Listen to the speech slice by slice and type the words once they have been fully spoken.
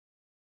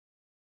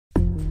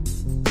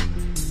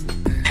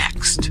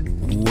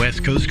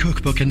West Coast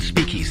Cookbook and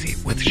Speakeasy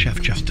with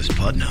Chef Justice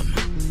Putnam.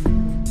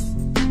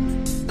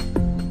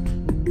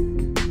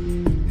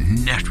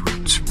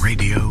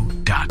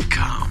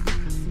 Netrootsradio.com.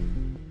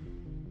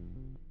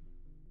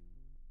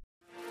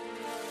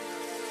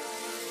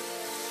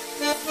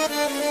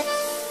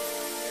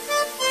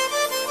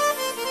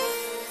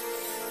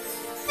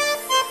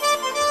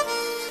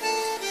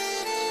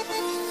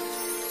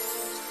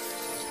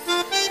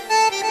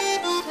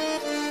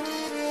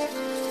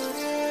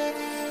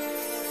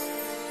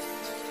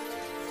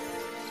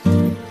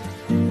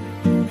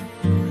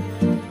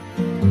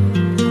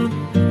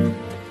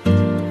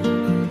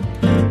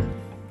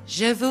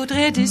 Je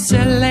voudrais du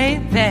soleil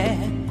vert,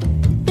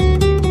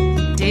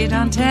 des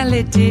dentelles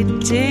et des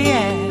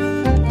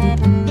théières,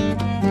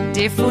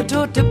 des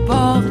photos de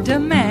bord de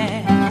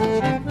mer,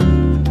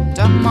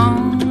 dans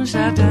mon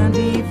jardin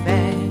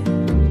d'hiver.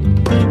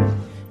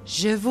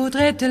 Je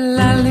voudrais de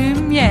la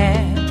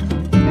lumière,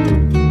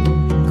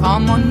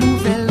 comme en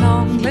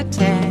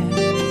Nouvelle-Angleterre.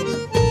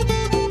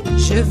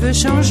 Je veux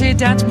changer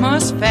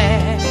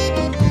d'atmosphère,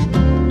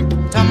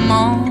 dans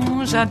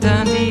mon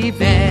jardin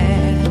d'hiver.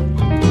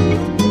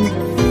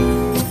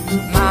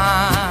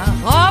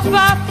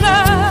 À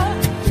fleurs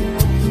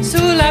sous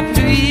la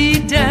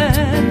pluie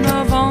de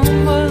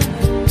novembre,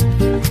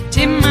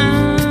 tes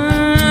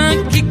mains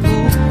qui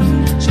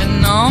courent, je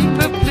n'en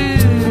peux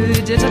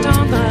plus de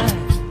t'attendre.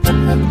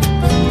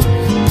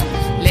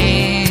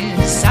 Les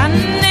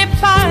années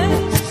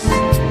passent,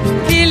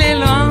 qu'il est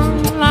loin,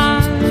 là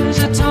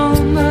je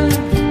tombe.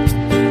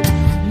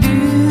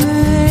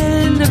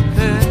 Nul ne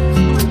peut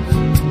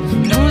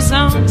nous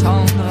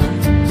entendre.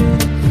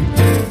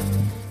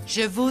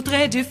 Je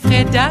voudrais du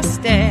Fred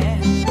Astaire,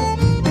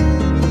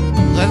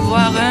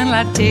 revoir un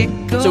latte.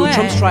 So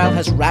Trump's trial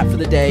has wrapped for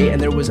the day,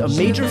 and there was a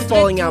major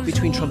falling out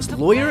between Trump's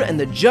lawyer and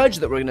the judge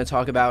that we're going to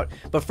talk about.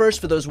 But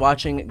first, for those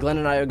watching, Glenn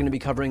and I are going to be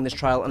covering this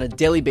trial on a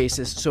daily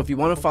basis, so if you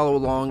want to follow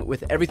along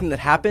with everything that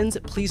happens,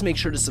 please make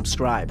sure to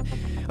subscribe.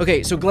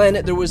 Okay, so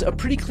Glenn, there was a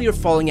pretty clear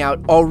falling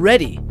out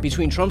already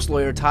between Trump's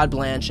lawyer, Todd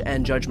Blanche,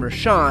 and Judge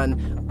Merchan,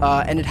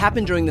 and it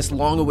happened during this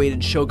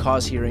long-awaited show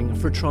cause hearing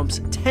for Trump's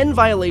 10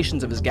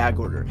 violations of his gag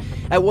order.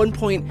 At one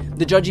point,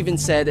 the judge even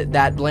said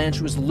that Blanche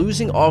was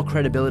losing all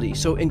credibility.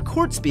 So in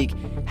court speak,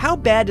 how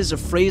bad is a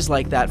phrase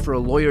like that for a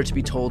lawyer to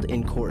be told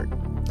in court?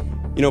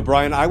 You know,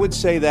 Brian, I would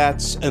say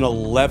that's an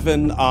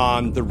 11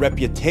 on the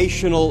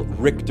reputational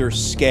Richter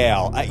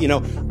scale.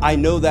 I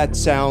know that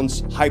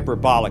sounds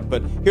hyperbolic,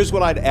 but here's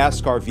what I'd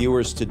ask our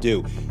viewers to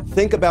do.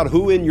 Think about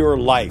who in your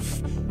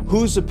life,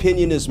 whose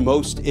opinion is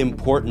most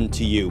important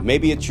to you.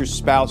 Maybe it's your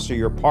spouse or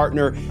your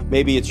partner,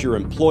 maybe it's your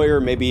employer,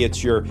 maybe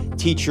it's your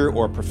teacher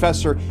or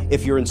professor.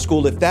 If you're in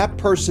school, if that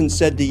person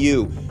said to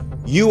you,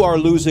 "You are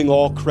losing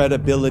all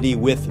credibility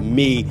with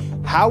me,"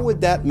 how would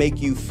that make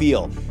you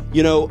feel?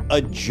 You know,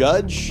 a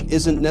judge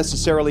isn't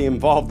necessarily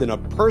involved in a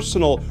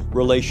personal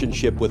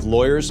relationship with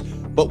lawyers,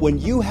 but when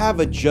you have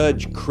a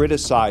judge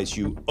criticize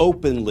you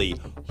openly,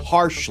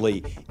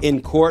 harshly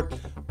in court,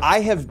 I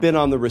have been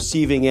on the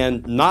receiving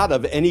end, not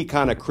of any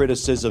kind of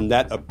criticism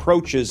that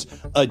approaches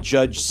a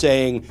judge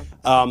saying,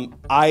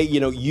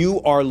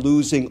 you are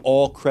losing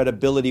all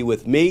credibility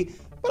with me.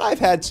 But I've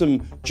had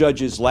some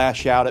judges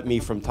lash out at me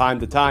from time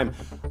to time.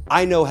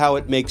 I know how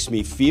it makes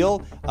me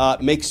feel.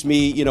 Makes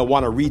me,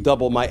 want to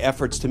redouble my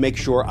efforts to make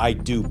sure I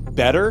do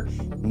better.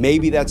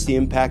 Maybe that's the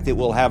impact it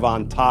will have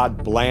on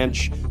Todd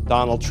Blanche,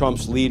 Donald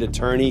Trump's lead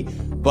attorney.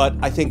 But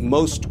I think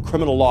most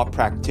criminal law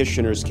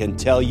practitioners can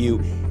tell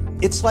you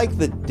it's like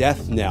the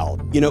death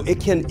knell. It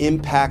can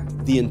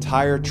impact the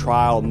entire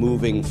trial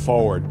moving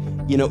forward.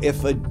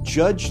 If a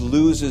judge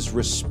loses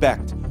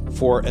respect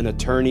for an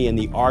attorney and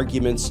the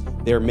arguments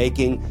they're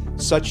making,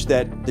 such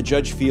that the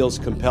judge feels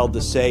compelled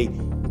to say,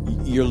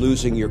 "You're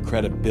losing your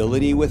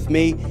credibility with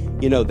me,"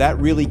 that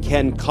really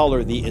can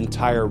color the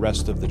entire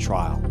rest of the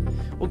trial.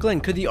 Well,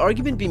 Glenn, could the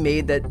argument be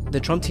made that the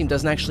Trump team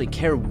doesn't actually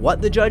care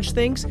what the judge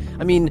thinks?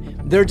 I mean,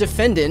 their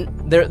defendant,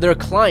 their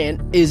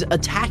client, is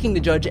attacking the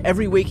judge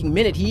every waking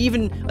minute. He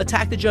even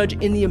attacked the judge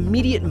in the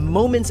immediate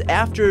moments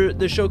after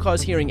the show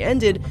cause hearing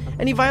ended,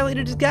 and he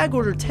violated his gag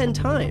order 10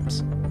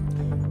 times.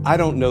 I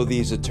don't know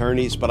these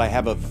attorneys, but I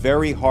have a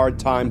very hard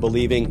time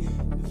believing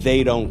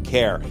they don't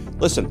care.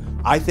 Listen,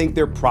 I think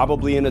they're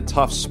probably in a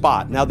tough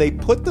spot. Now, they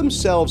put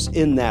themselves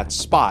in that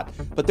spot,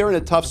 but they're in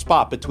a tough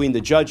spot between the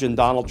judge and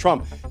Donald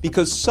Trump,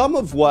 because some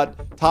of what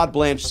Todd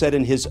Blanche said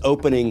in his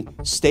opening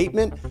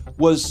statement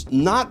was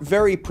not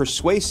very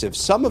persuasive.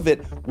 Some of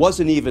it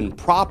wasn't even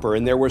proper,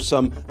 and there were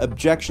some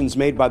objections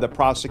made by the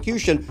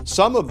prosecution.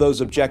 Some of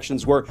those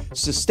objections were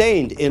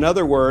sustained. In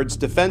other words,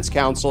 defense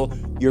counsel,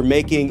 you're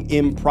making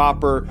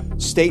improper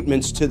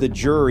statements to the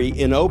jury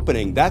in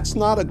opening. That's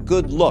not a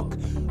good look.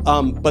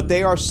 But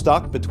they are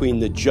stuck between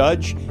the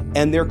judge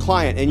and their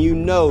client. And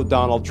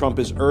Donald Trump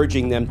is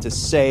urging them to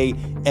say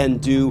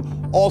and do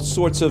all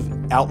sorts of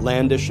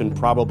outlandish and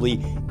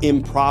probably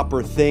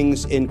improper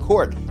things in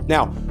court.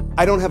 Now,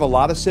 I don't have a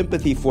lot of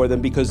sympathy for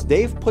them because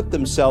they've put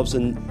themselves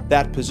in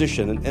that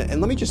position. And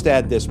let me just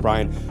add this,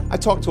 Brian. I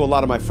talk to a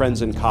lot of my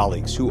friends and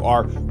colleagues who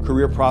are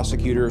career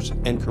prosecutors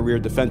and career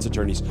defense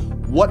attorneys.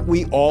 What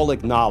we all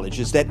acknowledge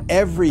is that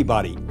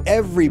everybody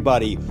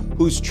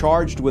who's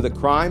charged with a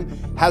crime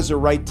has a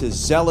right to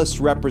zealous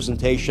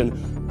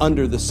representation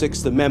under the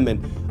Sixth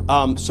Amendment.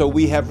 So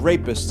we have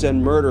rapists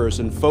and murderers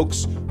and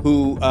folks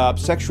who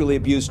sexually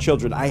abuse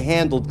children. I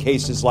handled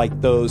cases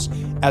like those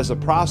as a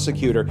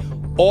prosecutor.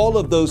 All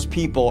of those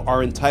people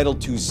are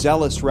entitled to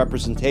zealous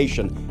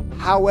representation.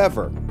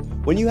 However,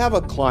 when you have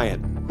a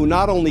client who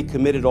not only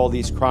committed all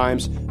these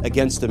crimes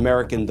against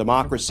American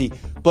democracy,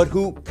 but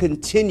who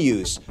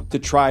continues to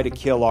try to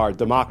kill our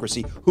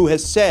democracy, who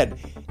has said,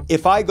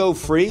 if I go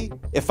free,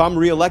 if I'm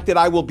reelected,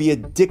 I will be a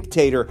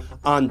dictator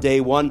on day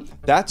one,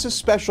 that's a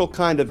special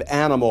kind of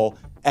animal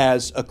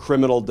as a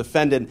criminal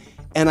defendant.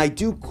 And I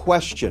do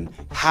question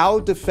how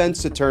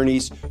defense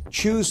attorneys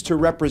choose to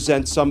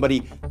represent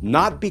somebody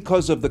not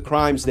because of the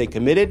crimes they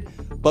committed,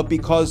 but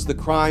because the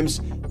crimes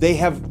they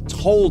have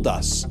told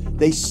us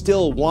they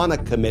still want to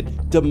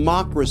commit,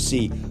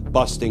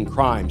 democracy-busting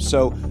crimes.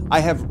 So I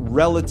have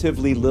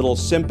relatively little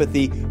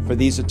sympathy for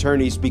these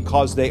attorneys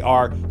because they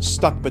are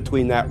stuck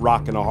between that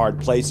rock and a hard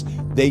place.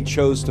 They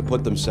chose to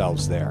put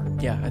themselves there.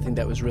 Yeah, I think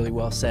that was really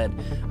well said.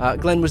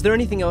 Glenn, was there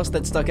anything else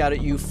that stuck out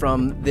at you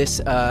from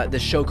this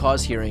show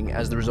cause hearing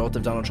as the result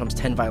of Donald Trump's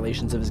 10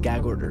 violations of his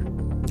gag order?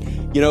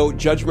 You know,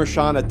 Judge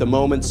Merchan at the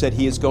moment said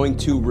he is going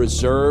to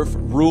reserve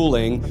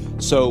ruling,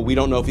 so we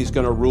don't know if he's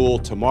going to rule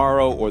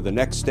tomorrow or the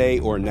next day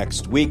or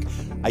next week.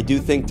 I do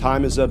think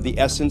time is of the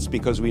essence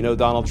because we know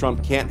Donald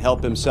Trump can't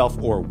help himself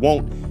or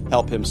won't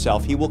help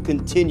himself. He will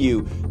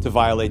continue to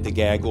violate the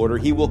gag order.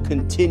 He will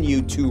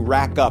continue to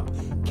rack up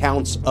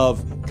counts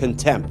of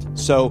contempt.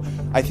 So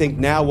I think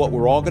now what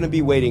we're all going to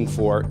be waiting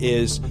for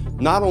is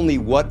not only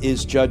what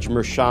is Judge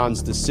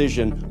Merchan's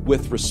decision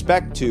with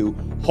respect to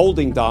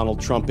holding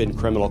Donald Trump in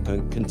criminal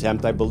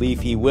contempt. I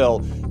believe he will.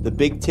 The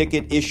big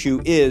ticket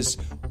issue is,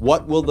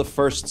 what will the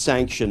first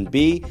sanction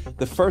be?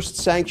 The first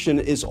sanction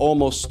is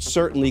almost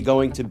certainly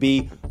going to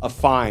be a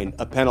fine,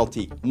 a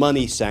penalty,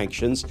 money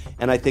sanctions.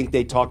 And I think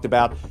they talked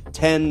about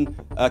 10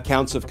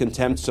 counts of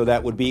contempt, so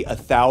that would be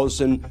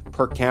 $1,000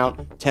 per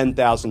count,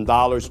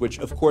 $10,000, which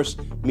of course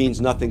means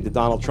nothing to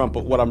Donald Trump.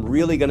 But what I'm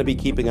really going to be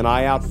keeping an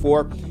eye out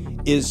for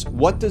is,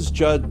 what does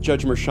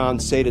Judge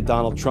Merchan say to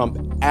Donald Trump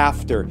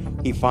after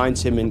he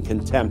finds him in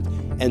contempt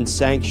and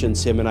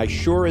sanctions him? And I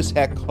sure as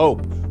heck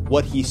hope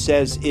what he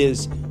says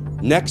is,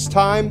 next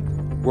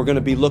time we're going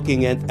to be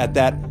looking at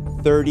that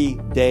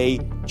 30-day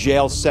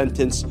jail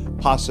sentence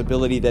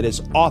possibility that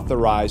is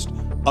authorized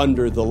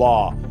under the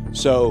law.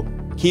 So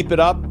keep it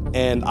up,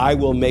 and I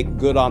will make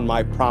good on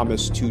my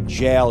promise to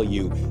jail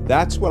you.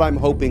 That's what I'm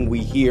hoping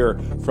we hear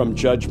from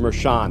Judge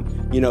Merchan.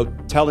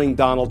 Telling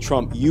Donald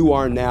Trump, you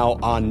are now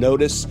on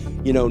notice,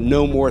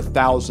 no more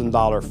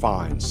 $1,000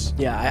 fines.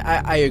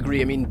 Yeah, I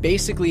agree. I mean,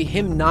 basically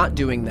him not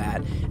doing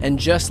that and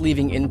just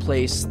leaving in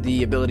place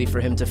the ability for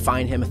him to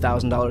fine him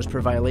 $1,000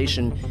 per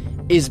violation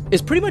is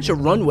pretty much a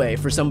runway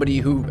for somebody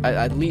who,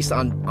 at least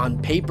on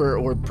paper,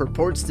 or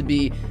purports to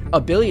be a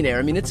billionaire.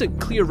 I mean, it's a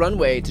clear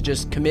runway to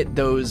just commit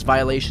those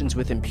violations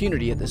with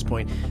impunity at this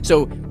point.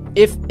 So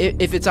if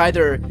it's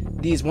either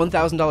these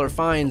 $1,000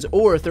 fines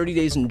or 30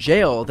 days in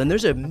jail, then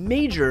there's a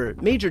major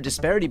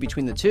disparity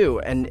between the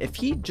two. And if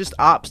he just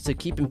opts to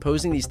keep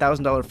imposing these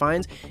 $1,000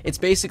 fines, it's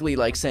basically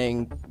like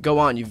saying, go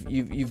on,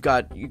 you've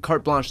got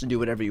carte blanche to do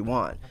whatever you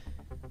want.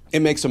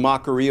 It makes a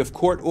mockery of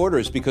court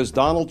orders because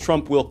Donald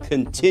Trump will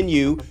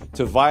continue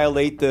to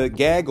violate the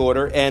gag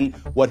order, and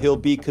what he'll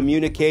be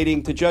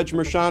communicating to Judge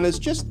Merchan is,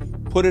 just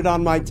put it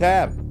on my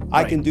tab.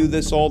 I can do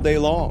this all day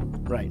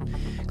long. Right.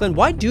 Glenn,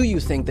 why do you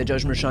think that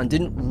Judge Merchan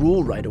didn't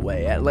rule right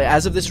away?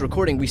 As of this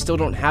recording, we still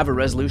don't have a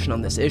resolution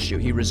on this issue.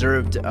 He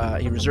reserved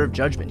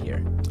judgment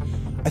here.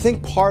 I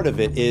think part of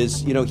it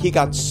is, he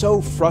got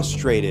so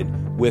frustrated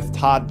with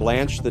Todd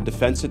Blanche, the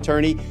defense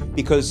attorney,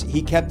 because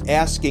he kept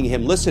asking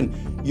him,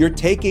 listen, you're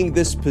taking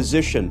this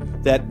position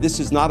that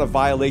this is not a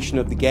violation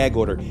of the gag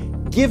order.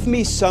 Give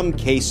me some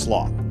case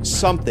law,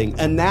 something,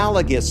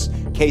 analogous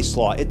case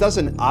law. It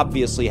doesn't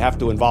obviously have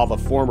to involve a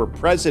former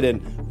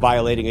president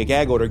violating a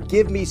gag order.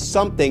 Give me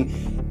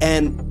something.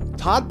 And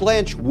Todd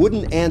Blanche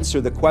wouldn't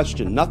answer the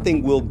question.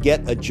 Nothing will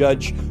get a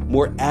judge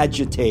more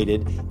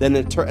agitated than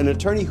an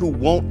attorney who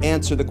won't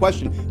answer the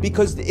question.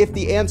 Because if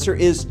the answer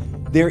is,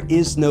 there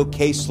is no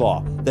case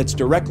law that's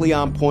directly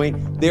on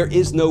point, there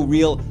is no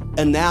real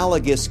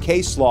analogous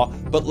case law,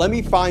 but let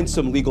me find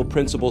some legal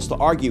principles to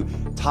argue.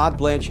 Todd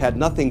Blanche had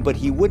nothing, but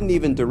he wouldn't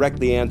even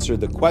directly answer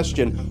the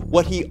question.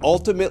 What he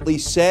ultimately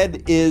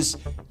said is,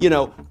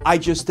 I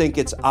just think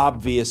it's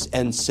obvious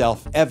and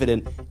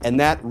self-evident, and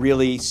that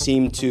really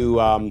seemed to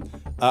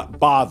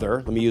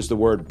bother, let me use the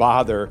word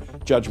bother,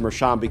 Judge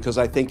Merchan, because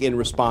I think in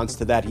response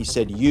to that, he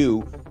said,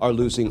 you are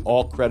losing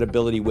all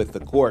credibility with the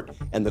court,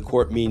 and the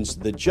court means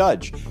the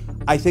judge.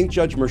 I think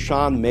Judge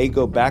Merchan may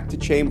go back to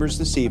chambers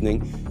this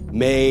evening,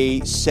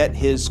 may set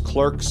his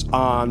clerks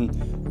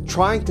on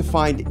trying to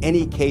find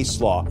any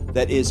case law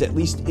that is at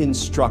least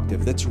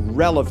instructive, that's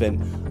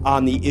relevant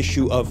on the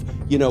issue of,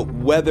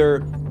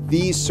 whether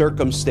these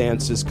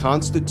circumstances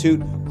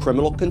constitute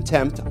criminal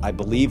contempt. I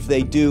believe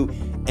they do.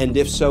 And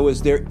if so,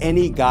 is there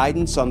any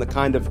guidance on the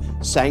kind of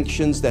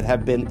sanctions that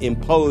have been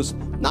imposed,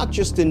 not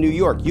just in New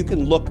York? You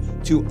can look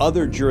to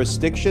other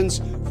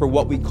jurisdictions for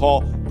what we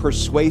call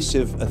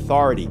persuasive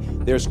authority.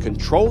 There's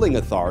controlling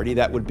authority,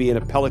 that would be an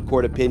appellate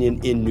court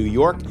opinion in New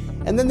York,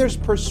 and then there's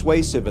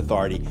persuasive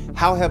authority.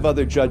 How have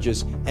other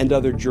judges and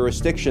other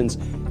jurisdictions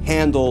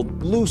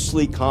handled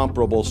loosely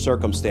comparable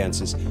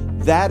circumstances?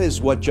 That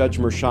is what Judge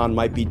Merchan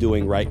might be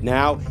doing right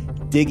now,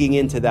 digging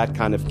into that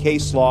kind of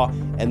case law,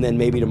 and then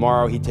maybe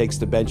tomorrow he takes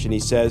the bench and he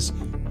says,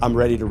 I'm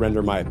ready to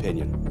render my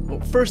opinion.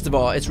 Well, first of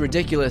all, it's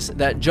ridiculous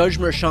that Judge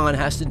Merchan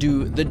has to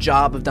do the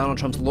job of Donald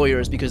Trump's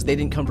lawyers because they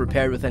didn't come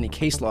prepared with any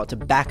case law to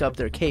back up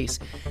their case.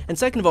 And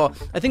second of all,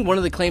 I think one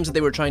of the claims that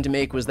they were trying to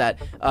make was that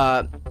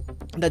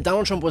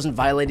Donald Trump wasn't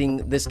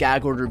violating this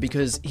gag order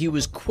because he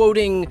was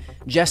quoting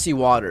Jesse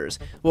Waters.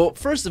 Well,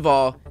 first of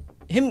all,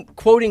 him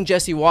quoting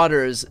Jesse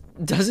Waters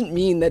doesn't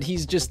mean that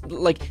he's just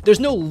there's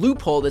no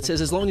loophole that says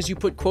as long as you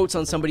put quotes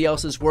on somebody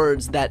else's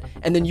words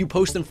and then you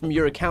post them from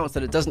your accounts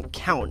that it doesn't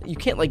count. You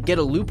can't get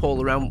a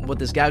loophole around what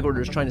this gag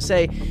order is trying to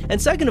say.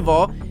 And second of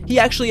all, he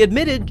actually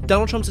admitted,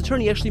 Donald Trump's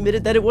attorney actually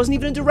admitted that it wasn't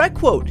even a direct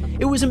quote.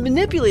 It was a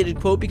manipulated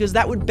quote because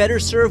that would better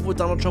serve what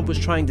Donald Trump was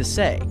trying to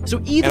say.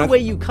 So either way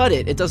you cut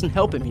it, it doesn't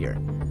help him here.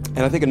 And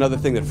I think another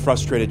thing that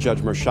frustrated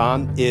Judge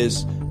Merchan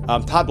is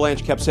Todd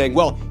Blanche kept saying,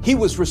 well, he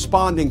was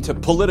responding to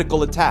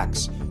political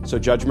attacks. So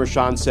Judge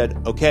Merchan said,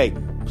 okay,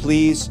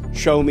 please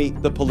show me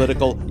the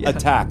political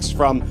attacks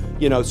from,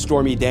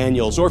 Stormy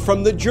Daniels or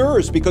from the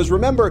jurors. Because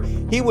remember,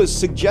 he was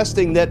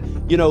suggesting that,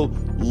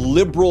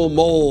 liberal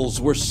moles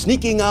were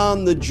sneaking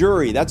on the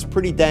jury. That's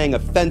pretty dang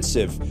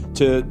offensive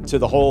to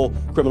the whole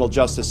criminal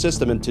justice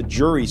system and to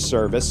jury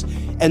service.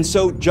 And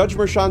so Judge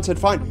Merchan said,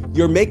 fine,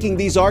 you're making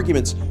these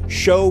arguments.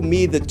 Show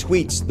me the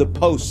tweets, the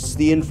posts,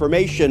 the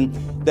information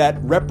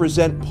that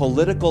represent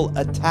political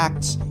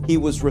attacks he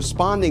was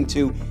responding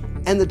to.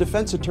 And the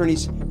defense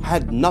attorneys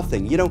had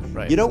nothing. You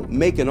don't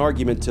make an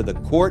argument to the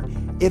court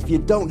if you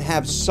don't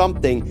have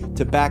something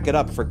to back it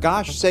up. For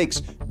gosh sakes,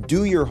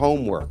 do your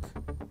homework.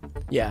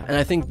 Yeah, and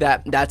I think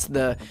that's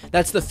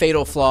the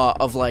fatal flaw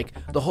of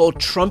the whole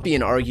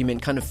Trumpian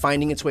argument kind of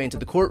finding its way into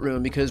the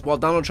courtroom, because while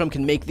Donald Trump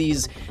can make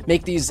these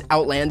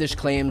outlandish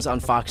claims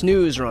on Fox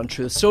News or on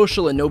Truth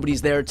Social and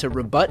nobody's there to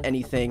rebut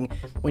anything,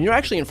 when you're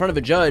actually in front of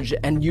a judge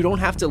and you don't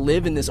have to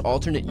live in this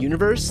alternate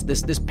universe,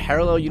 this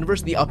parallel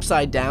universe, the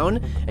upside down,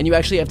 and you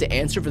actually have to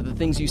answer for the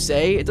things you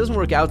say, it doesn't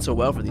work out so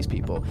well for these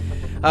people.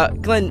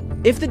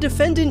 Glenn, if the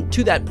defendant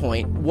to that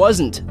point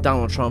wasn't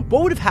Donald Trump,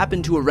 what would have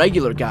happened to a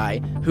regular guy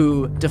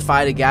who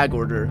defied a gag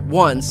order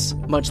once,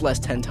 much less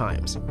 10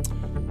 times?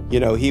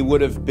 He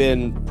would have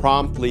been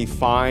promptly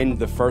fined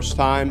the first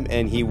time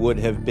and he would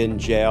have been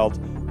jailed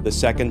the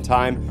second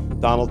time.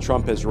 Donald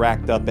Trump has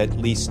racked up at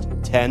least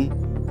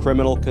 10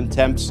 criminal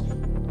contempts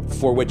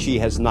for which he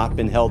has not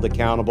been held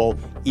accountable,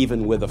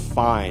 even with a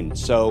fine.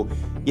 So,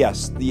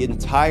 yes, the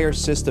entire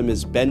system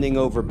is bending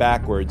over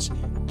backwards,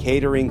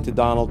 catering to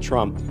Donald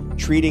Trump,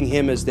 treating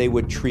him as they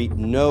would treat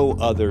no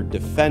other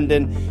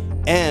defendant,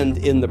 and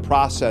in the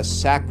process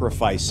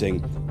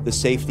sacrificing the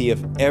safety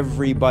of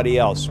everybody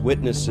else,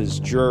 witnesses,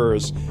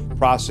 jurors,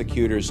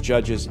 prosecutors,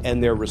 judges,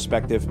 and their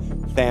respective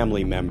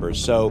family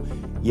members. So,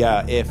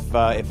 yeah,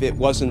 if it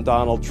wasn't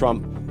Donald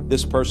Trump,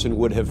 this person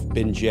would have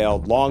been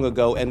jailed long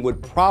ago and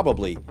would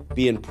probably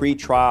be in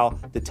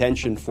pretrial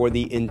detention for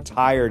the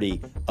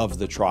entirety of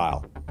the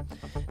trial.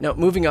 Now,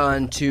 moving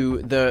on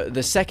to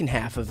the second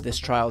half of this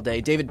trial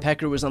day, David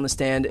Pecker was on the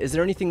stand. Is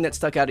there anything that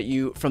stuck out at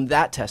you from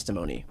that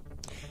testimony?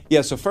 Yeah,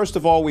 so first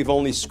of all, we've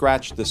only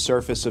scratched the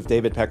surface of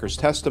David Pecker's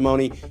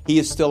testimony. He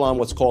is still on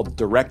what's called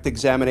direct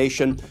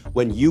examination.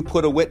 When you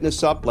put a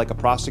witness up, like a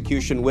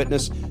prosecution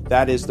witness,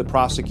 that is the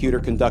prosecutor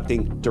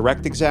conducting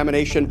direct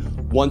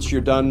examination. Once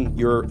you're done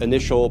your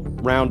initial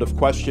round of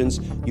questions,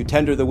 you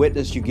tender the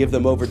witness, you give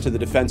them over to the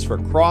defense for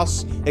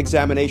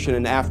cross-examination,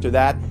 and after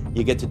that,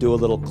 you get to do a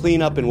little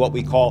cleanup in what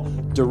we call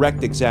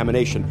direct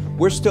examination.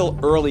 We're still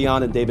early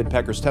on in David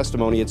Pecker's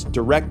testimony. It's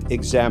direct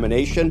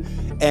examination,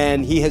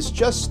 and he has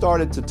just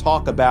started to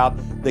talk about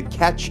the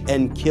catch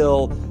and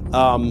kill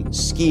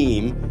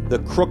scheme, the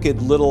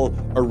crooked little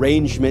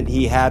arrangement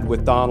he had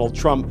with Donald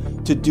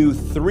Trump to do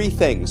three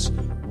things.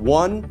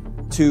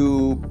 One,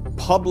 to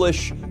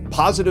publish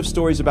positive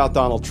stories about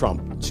Donald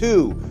Trump.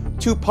 Two,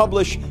 to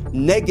publish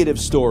negative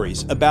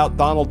stories about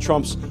Donald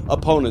Trump's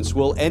opponents.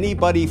 Will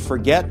anybody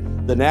forget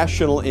the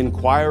National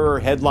Enquirer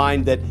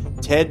headline that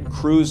Ted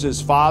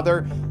Cruz's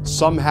father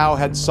somehow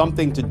had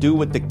something to do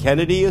with the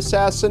Kennedy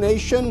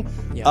assassination?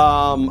 Yeah.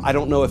 I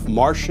don't know if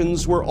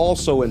Martians were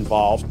also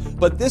involved,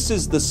 but this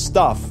is the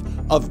stuff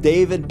of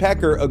David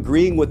Pecker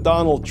agreeing with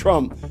Donald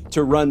Trump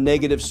to run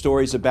negative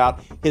stories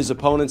about his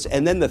opponents.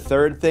 And then the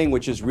third thing,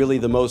 which is really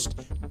the most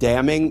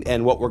damning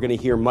and what we're going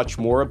to hear much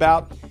more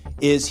about,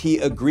 is he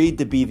agreed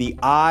to be the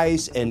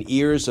eyes and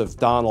ears of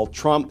Donald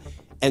Trump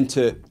and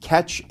to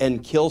catch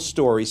and kill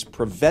stories,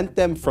 prevent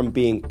them from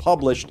being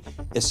published,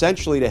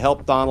 essentially to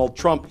help Donald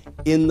Trump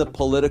in the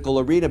political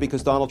arena,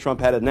 because Donald Trump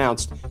had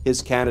announced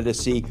his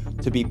candidacy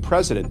to be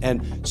president.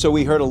 And so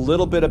we heard a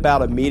little bit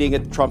about a meeting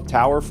at Trump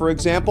Tower, for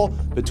example,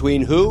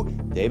 between who?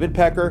 David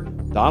Pecker,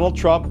 Donald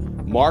Trump,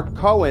 Mark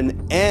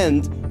Cohen,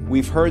 and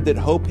we've heard that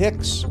Hope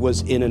Hicks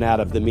was in and out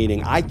of the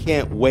meeting. I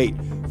can't wait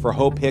for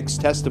Hope Hicks'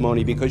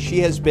 testimony because she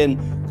has been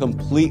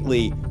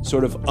completely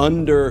sort of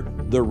under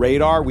the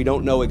radar. We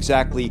don't know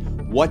exactly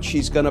what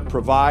she's going to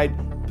provide,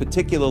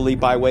 particularly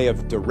by way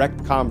of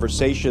direct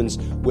conversations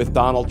with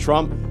Donald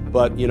Trump.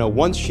 But,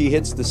 once she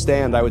hits the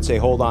stand, I would say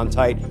hold on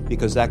tight,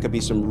 because that could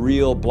be some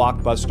real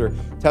blockbuster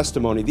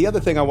testimony. The other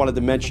thing I wanted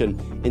to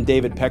mention in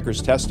David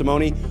Pecker's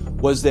testimony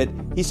was that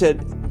he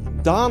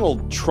said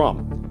Donald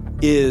Trump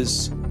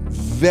is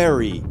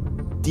very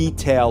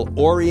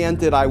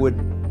detail-oriented. I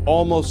would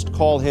almost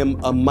call him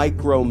a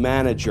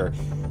micromanager.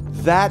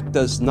 That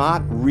does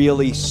not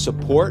really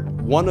support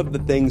one of the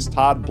things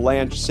Todd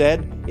Blanche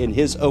said in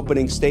his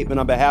opening statement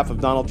on behalf of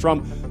Donald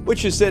Trump,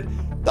 which is that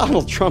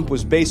Donald Trump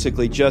was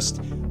basically just,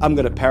 I'm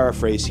going to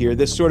paraphrase here,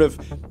 this sort of,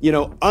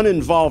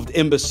 uninvolved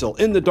imbecile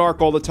in the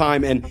dark all the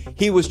time. And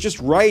he was just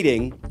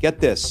writing, get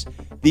this,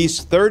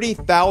 these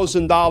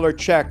 $30,000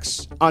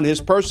 checks on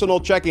his personal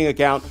checking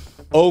account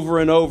over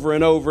and over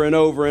and over and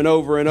over and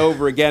over and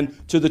over again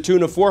to the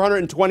tune of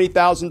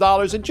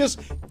 $420,000 and just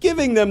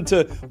giving them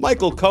to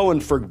Michael Cohen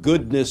for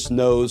goodness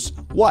knows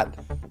what.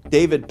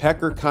 David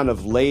Pecker kind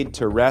of laid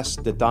to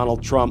rest that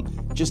Donald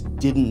Trump just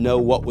didn't know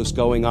what was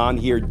going on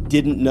here,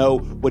 didn't know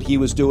what he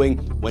was doing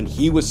when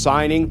he was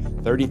signing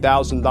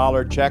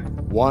 $30,000 check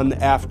one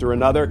after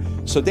another.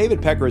 So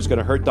David Pecker is going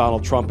to hurt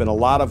Donald Trump in a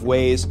lot of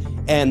ways.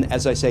 And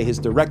as I say, his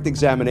direct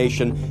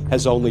examination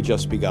has only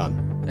just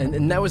begun.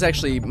 And that was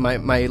actually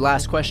my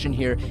last question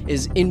here,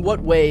 is in what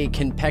way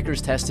can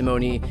Pecker's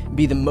testimony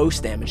be the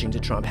most damaging to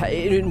Trump?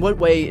 In what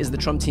way is the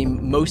Trump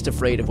team most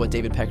afraid of what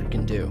David Pecker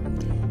can do?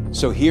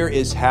 So here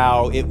is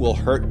how it will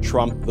hurt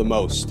Trump the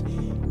most.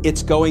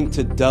 It's going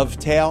to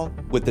dovetail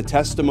with the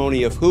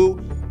testimony of who?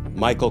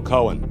 Michael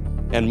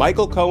Cohen. And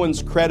Michael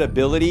Cohen's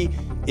credibility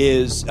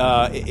is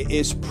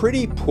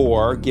pretty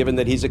poor, given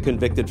that he's a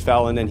convicted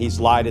felon and he's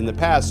lied in the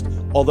past,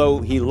 although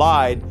he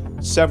lied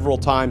several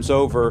times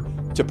over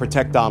to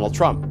protect Donald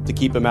Trump, to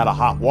keep him out of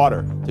hot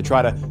water, to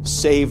try to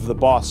save the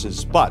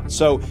boss's butt.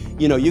 So,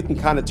 you can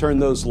kind of turn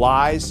those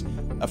lies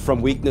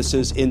from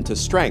weaknesses into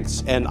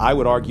strengths. And I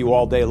would argue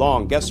all day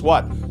long, guess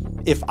what?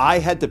 If I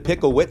had to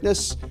pick a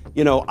witness,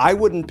 I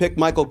wouldn't pick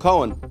Michael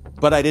Cohen,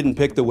 but I didn't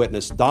pick the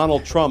witness.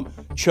 Donald Trump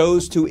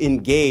chose to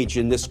engage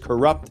in this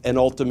corrupt and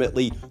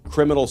ultimately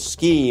criminal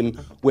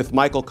scheme with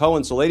Michael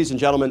Cohen. So, ladies and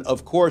gentlemen,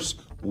 of course,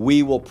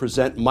 we will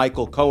present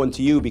Michael Cohen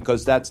to you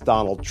because that's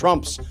Donald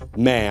Trump's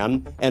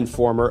man and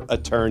former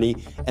attorney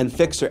and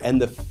fixer.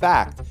 And the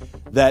fact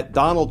that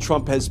Donald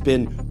Trump has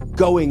been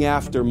going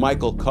after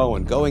Michael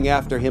Cohen, going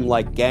after him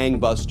like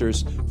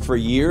gangbusters for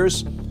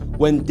years,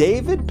 when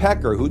David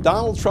Pecker, who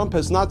Donald Trump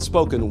has not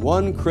spoken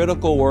one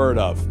critical word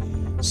of,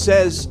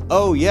 says,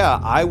 oh yeah,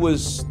 I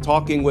was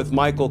talking with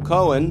Michael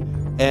Cohen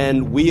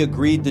and we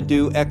agreed to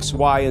do X,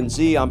 Y, and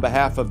Z on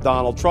behalf of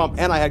Donald Trump,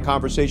 and I had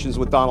conversations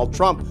with Donald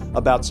Trump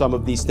about some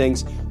of these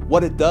things.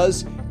 What it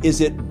does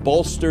is it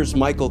bolsters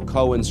Michael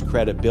Cohen's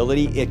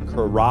credibility. It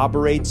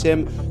corroborates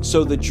him,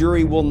 so the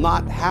jury will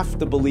not have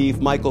to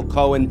believe Michael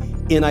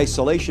Cohen in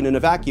isolation, in a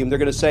vacuum. They're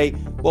going to say,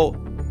 well,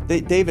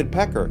 David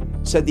Pecker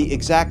said the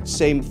exact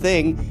same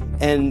thing,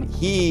 and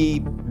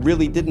he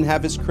really didn't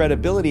have his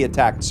credibility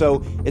attacked.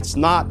 So it's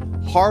not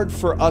hard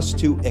for us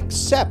to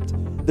accept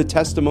the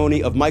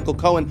testimony of Michael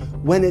Cohen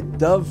when it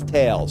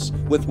dovetails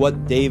with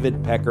what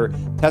David Pecker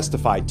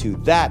testified to.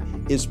 That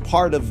is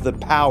part of the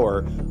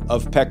power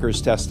of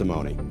Pecker's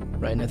testimony.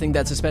 Right, and I think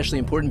that's especially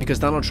important because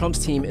Donald Trump's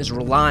team is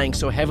relying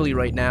so heavily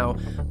right now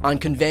on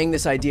conveying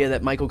this idea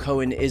that Michael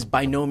Cohen is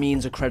by no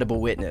means a credible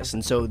witness.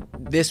 And so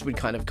this would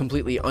kind of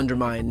completely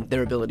undermine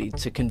their ability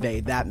to convey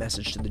that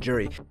message to the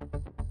jury.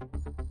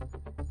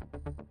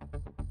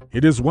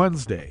 It is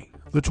Wednesday,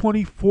 the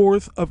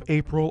 24th of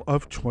April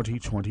of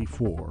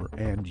 2024,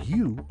 and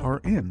you are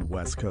in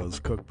West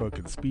Coast Cookbook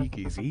and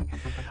Speakeasy.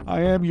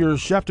 I am your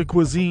chef de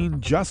cuisine,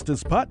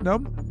 Justice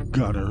Putnam.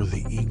 Gunner,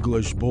 the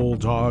English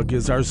bulldog,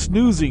 is our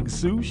snoozing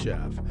sous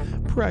chef.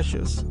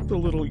 Precious, the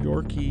little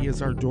Yorkie,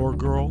 is our door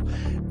girl.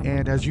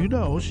 And as you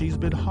know, she's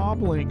been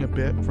hobbling a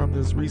bit from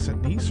this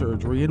recent knee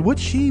surgery, in which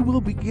she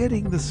will be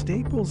getting the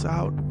staples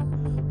out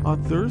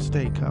on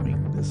Thursday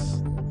coming,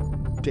 this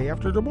day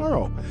after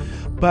tomorrow.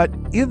 But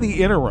in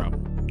the interim,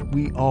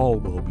 we all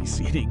will be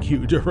seating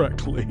you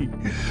directly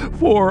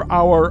for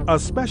our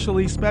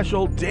especially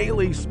special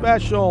daily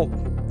special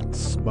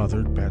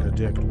Smothered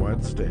Benedict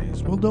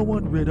Wednesdays. Will no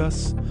one rid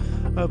us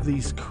of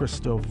these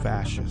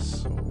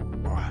Christo-fascists? Oh,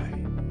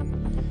 why?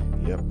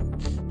 Yep.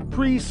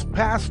 Priests,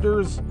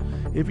 pastors,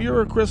 if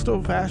you're a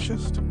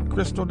Christo-fascist,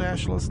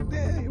 Christo-nationalist,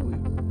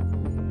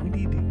 we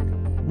need to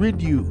rid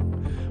you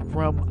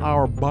from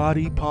our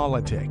body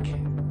politic.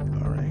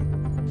 All right?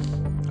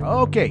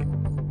 Okay.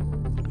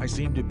 I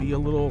seem to be a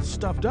little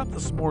stuffed up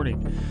this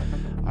morning.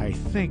 I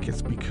think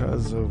it's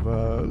because of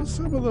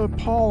some of the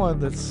pollen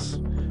that's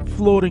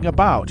floating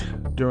about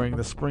during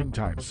the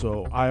springtime.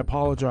 So I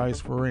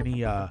apologize for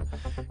any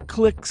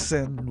clicks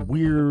and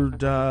weird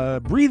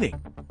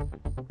breathing.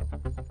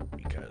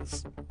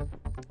 Because,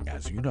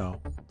 as you know,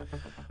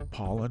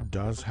 pollen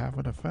does have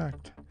an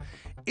effect.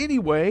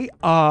 Anyway,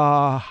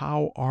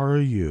 how are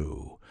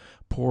you?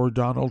 Poor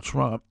Donald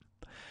Trump.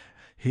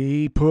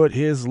 He put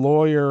his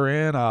lawyer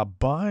in a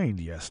bind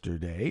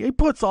yesterday. He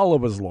puts all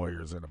of his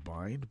lawyers in a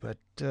bind, but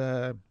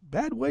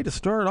bad way to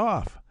start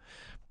off.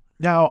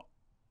 Now,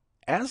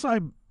 as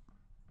I'm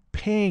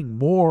paying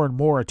more and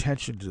more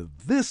attention to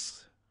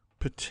this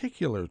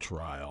particular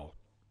trial,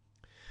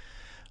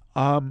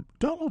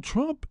 Donald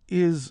Trump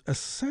is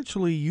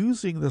essentially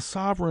using the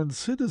sovereign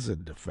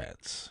citizen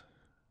defense.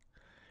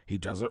 He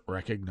doesn't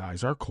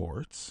recognize our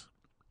courts.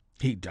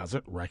 He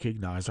doesn't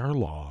recognize our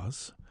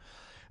laws.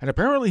 And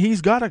apparently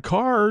he's got a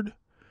card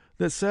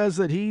that says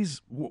that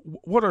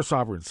what are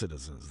sovereign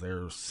citizens?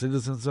 They're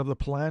citizens of the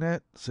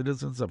planet,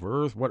 citizens of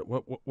Earth.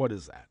 What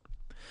is that?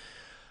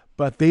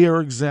 But they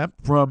are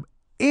exempt from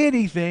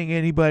anything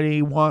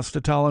anybody wants to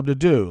tell them to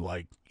do.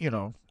 Like,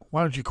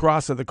 why don't you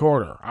cross at the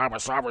corner? I'm a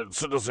sovereign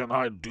citizen.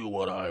 I do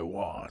what I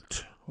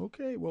want.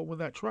 Okay, well, when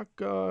that truck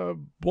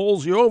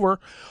bowls you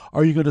over,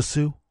 are you going to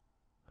sue?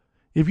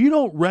 If you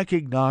don't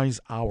recognize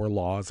our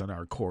laws and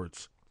our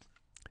courts,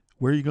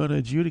 where are you going to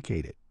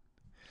adjudicate it?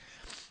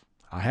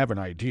 I have an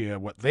idea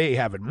what they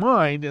have in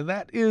mind, and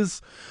that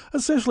is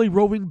essentially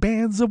roving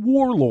bands of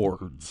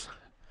warlords.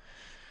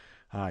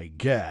 I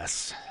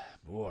guess.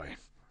 Boy.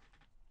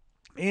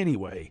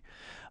 Anyway,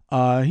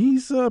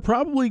 he's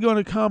probably going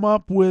to come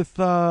up with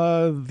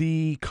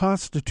the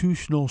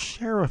constitutional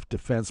sheriff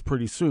defense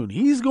pretty soon.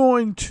 He's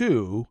going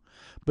to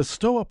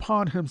bestow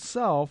upon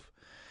himself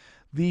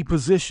the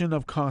position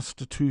of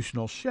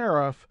constitutional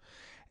sheriff,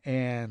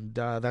 and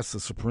that's the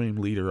supreme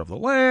leader of the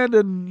land,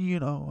 and,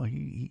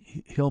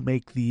 he'll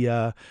make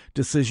the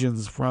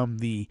decisions from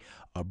the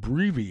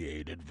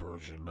abbreviated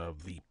version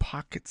of the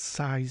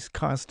pocket-sized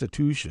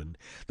Constitution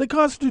the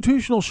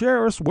constitutional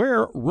sheriffs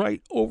wear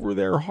right over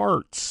their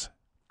hearts.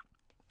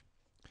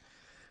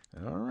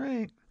 All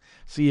right.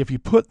 See, if you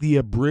put the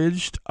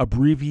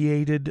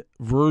abbreviated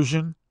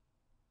version...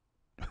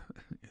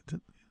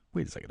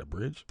 Wait a second,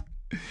 abridged?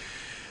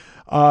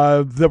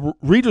 The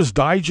Reader's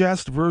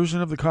Digest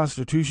version of the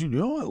Constitution,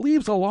 it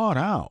leaves a lot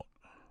out.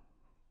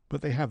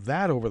 But they have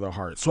that over the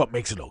heart, so it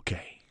makes it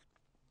okay.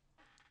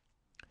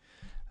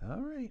 All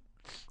right.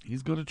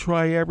 He's going to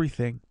try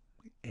everything.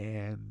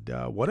 And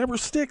whatever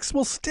sticks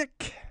will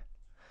stick.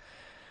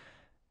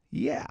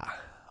 Yeah.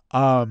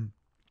 I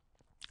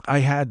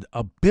had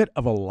a bit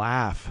of a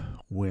laugh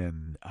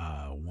when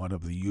one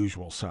of the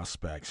usual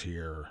suspects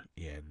here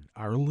in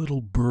our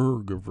little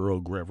burg of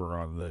Rogue River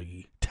on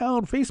the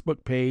town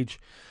Facebook page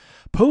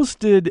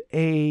posted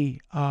a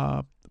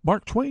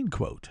Mark Twain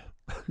quote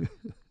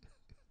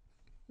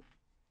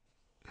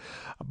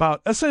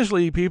about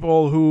essentially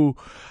people who,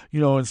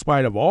 in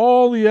spite of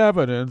all the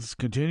evidence,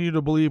 continue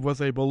to believe what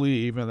they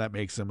believe, and that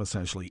makes them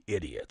essentially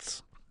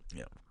idiots.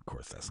 Of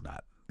course, that's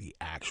not the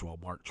actual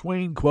Mark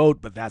Twain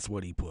quote, but that's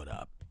what he put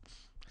up.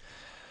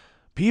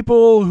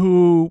 People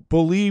who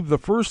believe the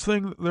first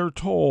thing that they're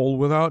told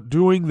without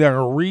doing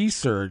their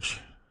research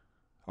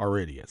are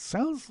idiots.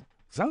 Sounds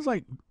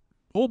like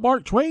old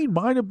Mark Twain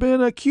might have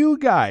been a Q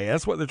guy.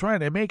 That's what they're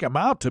trying to make him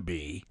out to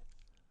be.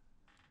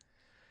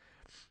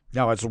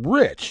 Now, it's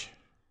rich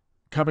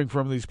coming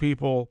from these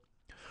people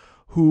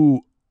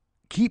who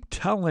keep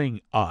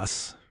telling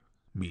us,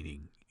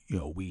 meaning,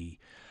 we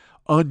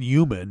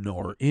unhuman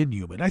or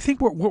inhuman. I think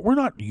we're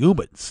not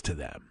humans to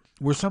them.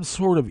 We're some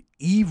sort of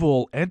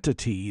evil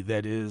entity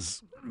that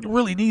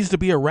really needs to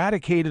be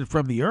eradicated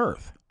from the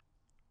earth.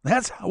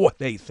 That's what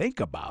they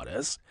think about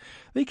us.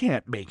 They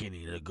can't make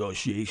any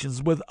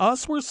negotiations with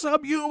us. We're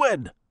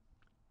subhuman.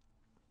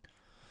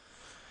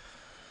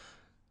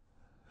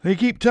 They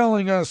keep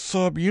telling us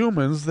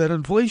subhumans that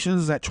inflation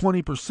is at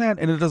 20%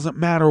 and it doesn't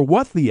matter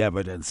what the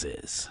evidence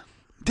is.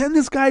 Then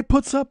this guy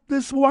puts up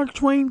this Mark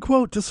Twain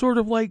quote to sort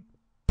of like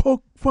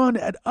poke fun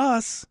at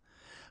us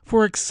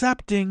for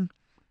accepting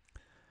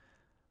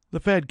the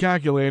Fed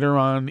calculator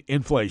on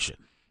inflation.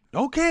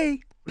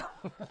 Okay.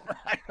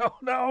 I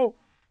don't know.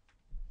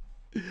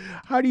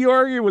 How do you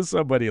argue with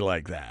somebody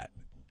like that?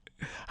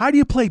 How do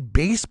you play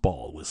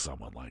baseball with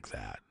someone like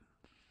that?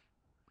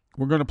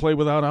 We're going to play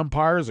without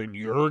umpires and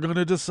you're going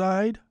to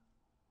decide?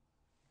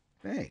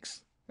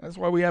 Thanks. That's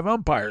why we have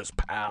umpires,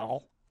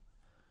 pal.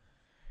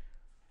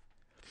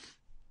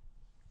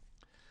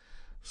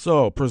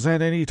 So,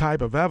 present any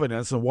type of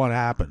evidence and what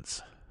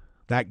happens?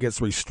 That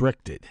gets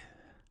restricted.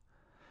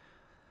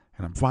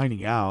 And I'm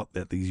finding out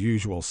that these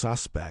usual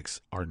suspects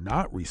are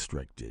not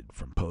restricted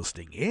from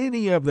posting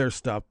any of their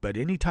stuff, but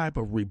any type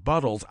of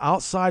rebuttals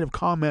outside of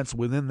comments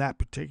within that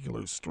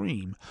particular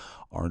stream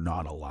are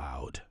not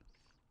allowed.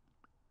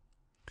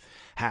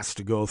 Has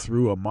to go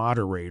through a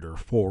moderator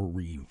for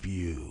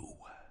review.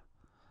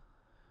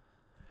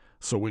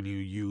 So when you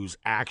use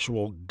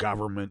actual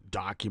government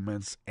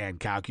documents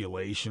and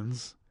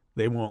calculations,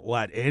 they won't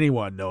let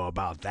anyone know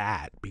about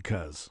that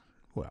because,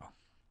 well,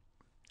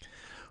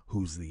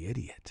 who's the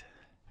idiot?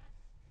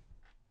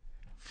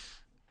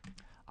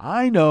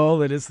 I know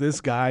that it's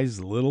this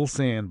guy's little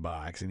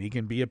sandbox and he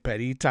can be a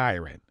petty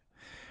tyrant.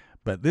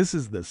 But this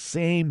is the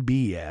same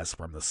BS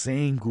from the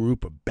same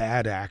group of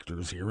bad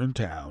actors here in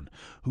town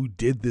who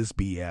did this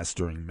BS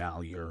during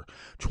Malheur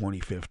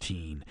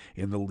 2015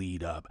 in the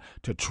lead up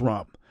to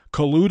Trump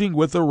colluding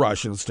with the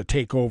Russians to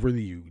take over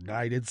the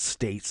United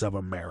States of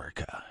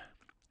America.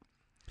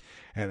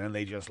 And then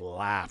they just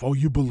laugh. Oh,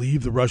 you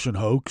believe the Russian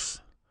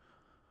hoax?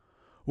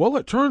 Well,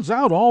 it turns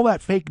out all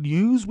that fake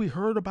news we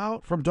heard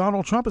about from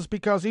Donald Trump is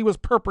because he was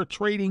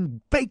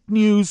perpetrating fake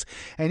news,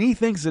 and he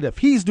thinks that if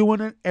he's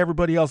doing it,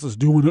 everybody else is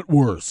doing it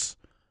worse.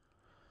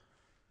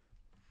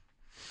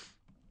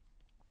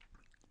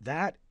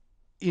 That,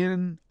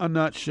 in a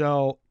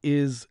nutshell,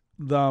 is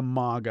the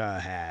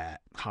MAGA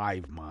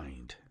hive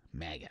mind.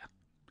 MAGA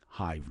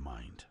hive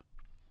mind.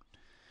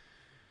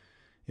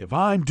 If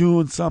I'm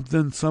doing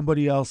something,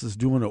 somebody else is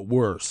doing it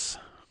worse.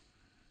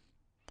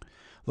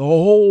 The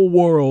whole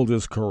world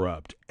is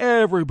corrupt.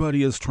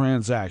 Everybody is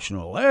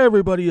transactional.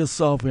 Everybody is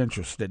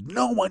self-interested.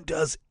 No one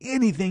does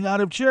anything out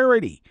of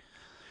charity.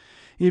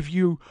 If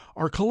you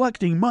are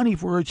collecting money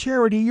for a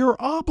charity, you're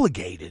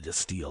obligated to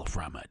steal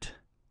from it.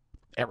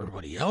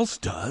 Everybody else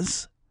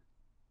does.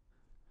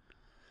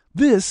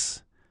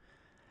 This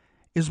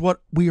is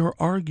what we are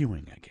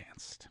arguing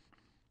against.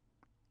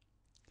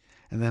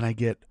 And then I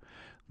get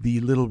the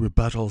little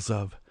rebuttals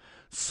of,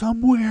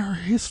 somewhere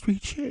history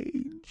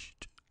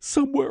changed.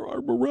 Somewhere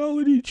our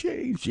morality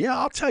changed. Yeah,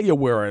 I'll tell you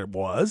where it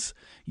was.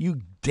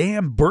 You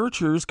damn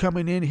birchers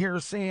coming in here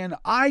saying,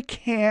 I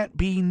can't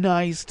be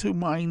nice to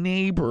my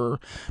neighbor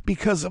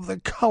because of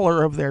the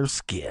color of their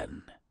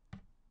skin.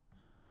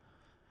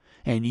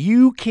 And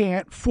you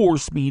can't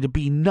force me to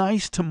be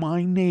nice to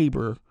my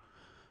neighbor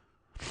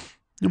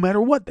no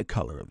matter what the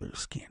color of their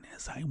skin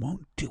is. I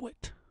won't do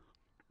it.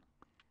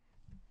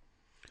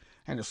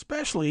 And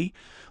especially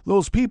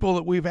those people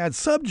that we've had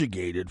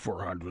subjugated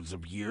for hundreds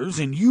of years,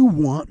 and you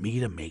want me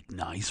to make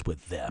nice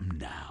with them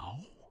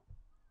now?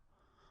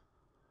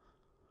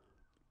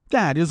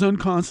 That is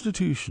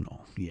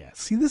unconstitutional. Yes.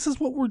 See, this is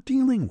what we're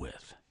dealing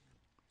with.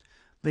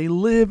 They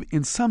live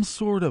in some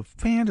sort of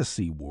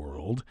fantasy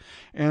world,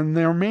 and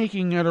they're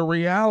making it a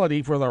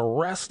reality for the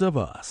rest of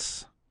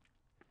us.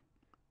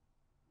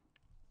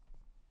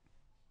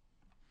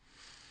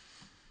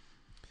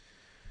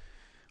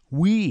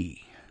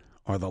 We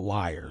are the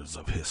liars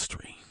of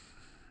history.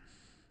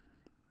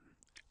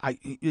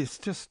 It's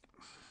just,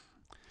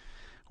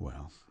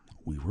 well,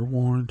 we were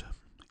warned.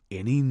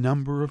 Any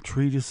number of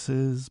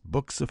treatises,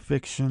 books of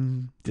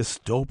fiction,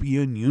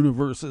 dystopian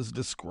universes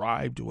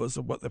described to us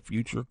of what the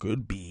future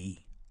could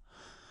be.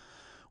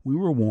 We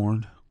were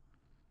warned.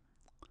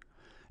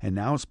 And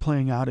now it's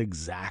playing out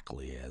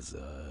exactly as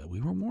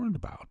we were warned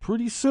about.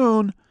 Pretty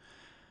soon,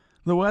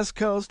 the West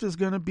Coast is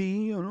going to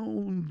be,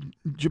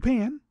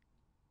 Japan.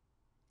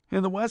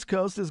 And the West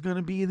Coast is going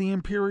to be the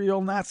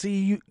imperial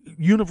Nazi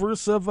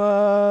universe of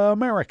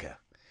America.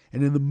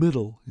 And in the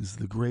middle is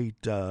the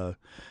great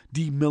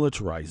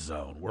demilitarized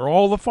zone where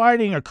all the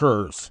fighting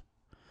occurs.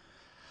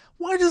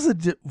 Why does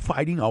the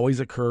fighting always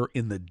occur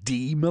in the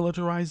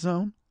demilitarized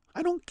zone?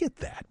 I don't get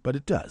that, but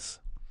it does.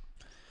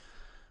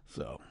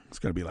 So it's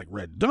going to be like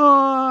Red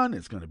Dawn.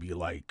 It's going to be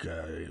like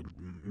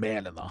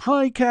Man in the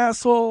High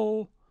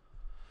Castle.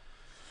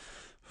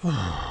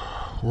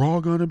 We're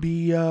all going to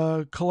be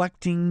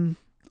collecting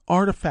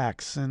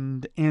artifacts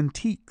and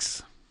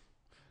antiques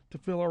to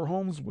fill our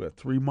homes with,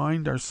 to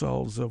remind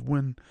ourselves of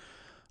when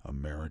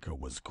America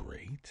was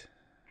great.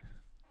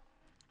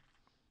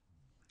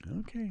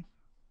 Okay.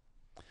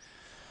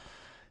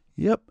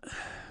 Yep.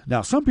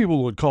 Now, some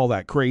people would call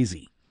that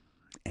crazy,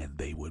 and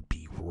they would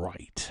be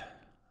right.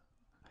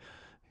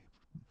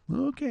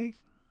 Okay.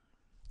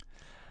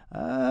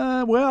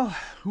 Well,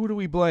 who do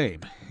we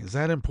blame? Is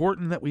that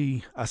important that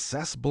we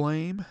assess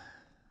blame?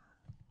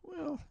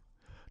 Well,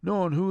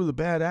 knowing who the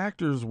bad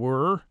actors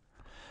were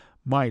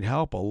might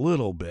help a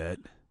little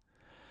bit.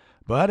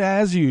 But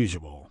as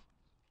usual,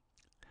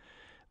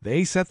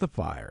 they set the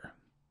fire.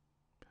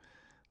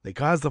 They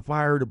caused the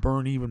fire to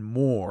burn even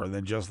more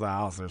than just the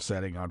house they're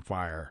setting on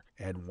fire.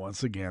 And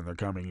once again, they're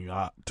coming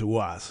up to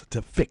us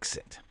to fix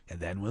it.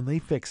 And then when they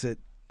fix it,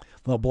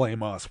 they'll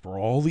blame us for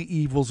all the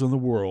evils in the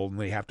world,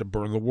 and they have to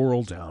burn the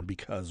world down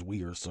because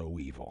we are so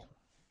evil.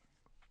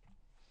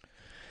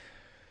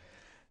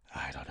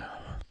 I don't know.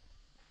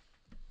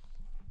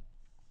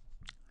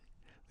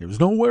 There's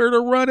nowhere to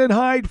run and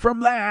hide from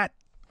that.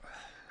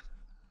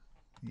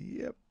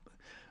 Yep.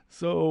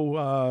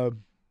 So,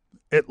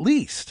 at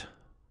least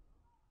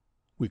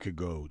we could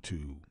go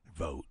to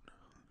vote,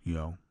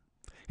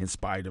 in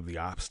spite of the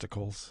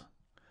obstacles.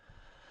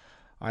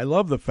 I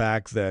love the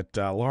fact that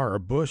Laura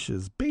Bush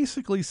is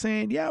basically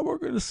saying, yeah, we're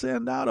going to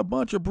send out a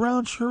bunch of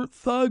brown shirt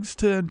thugs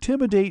to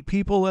intimidate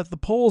people at the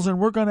polls, and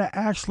we're going to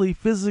actually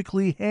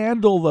physically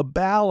handle the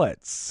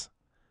ballots.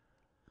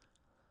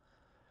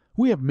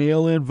 We have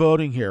mail-in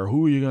voting here.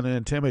 Who are you going to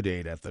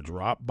intimidate at the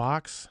drop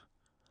box?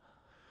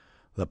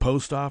 The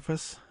post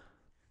office?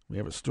 We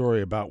have a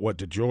story about what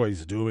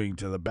DeJoy's doing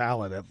to the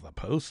ballot at the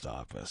post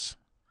office.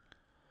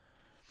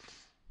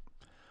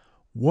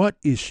 What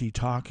is she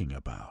talking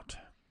about?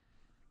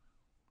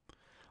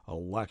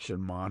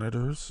 Election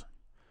monitors?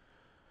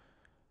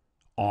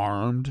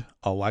 Armed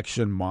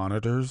election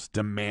monitors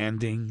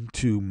demanding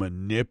to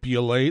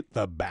manipulate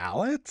the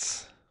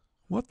ballots?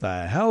 What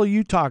the hell are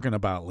you talking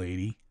about,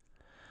 lady?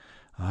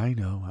 I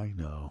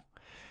know.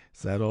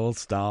 It's that old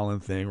Stalin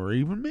thing, or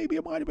even maybe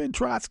it might have been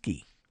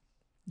Trotsky.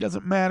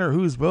 Doesn't matter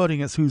who's voting,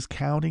 it's who's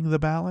counting the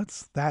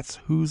ballots. That's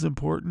who's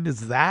important.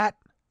 Is that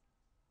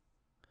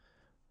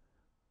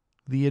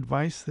the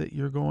advice that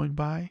you're going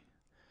by?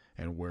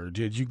 And where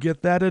did you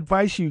get that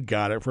advice? You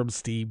got it from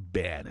Steve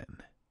Bannon.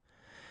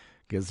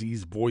 Because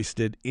he's voiced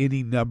it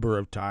any number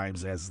of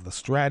times as the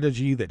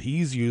strategy that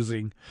he's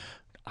using,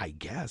 I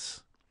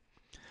guess,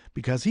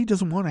 because he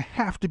doesn't want to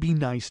have to be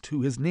nice to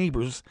his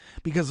neighbors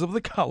because of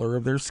the color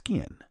of their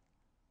skin.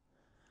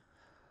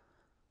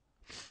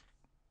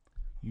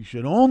 You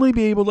should only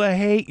be able to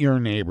hate your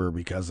neighbor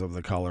because of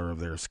the color of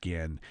their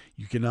skin.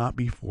 You cannot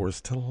be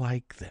forced to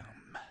like them.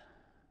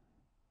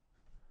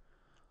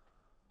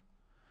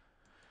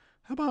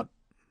 How about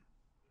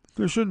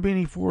there shouldn't be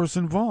any force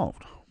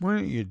involved? Why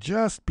don't you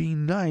just be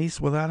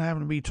nice without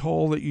having to be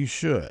told that you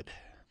should?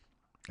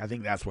 I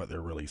think that's what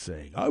they're really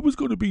saying. I was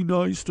going to be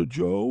nice to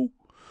Joe.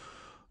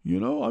 We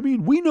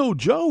know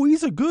Joe.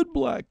 He's a good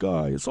black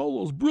guy. It's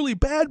all those really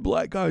bad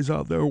black guys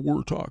out there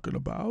we're talking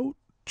about.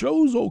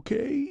 Joe's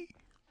okay.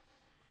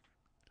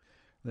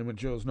 Then when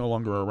Joe's no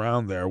longer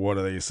around there, what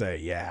do they say?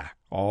 Yeah,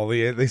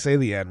 they say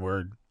the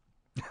N-word.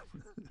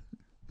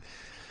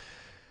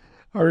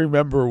 I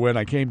remember when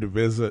I came to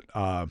visit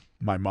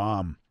my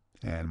mom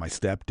and my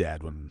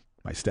stepdad when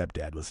my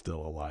stepdad was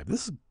still alive.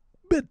 This is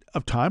a bit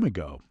of time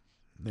ago.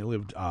 They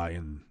lived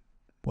in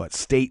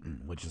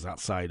Staten, which is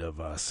outside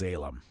of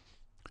Salem,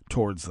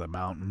 towards the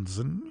mountains,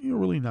 and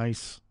really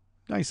nice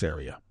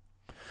area.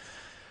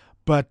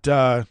 But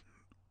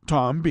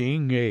Tom,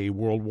 being a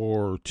World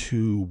War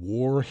II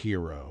war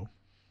hero,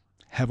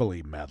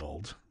 heavily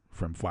medaled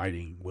from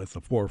fighting with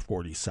the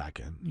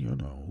 442nd,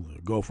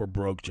 the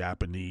go-for-broke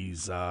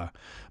Japanese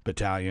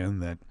battalion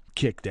that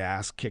kicked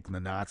the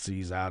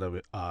Nazis out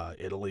of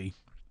Italy.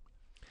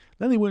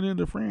 Then they went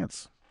into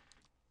France.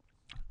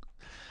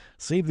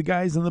 Saved the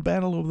guys in the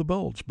Battle of the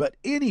Bulge. But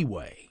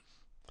anyway,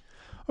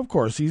 of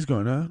course, he's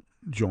going to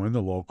join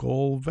the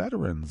local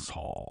Veterans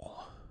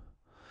Hall.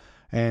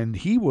 And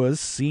he was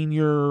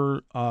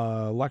senior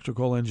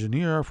electrical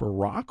engineer for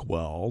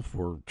Rockwell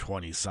for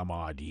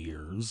 20-some-odd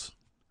years.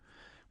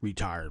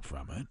 Retired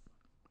from it.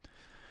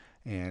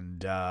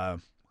 And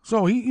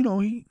so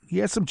he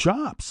has some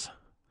chops.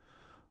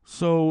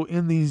 So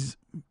in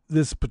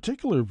this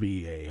particular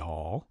VA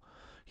hall,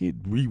 he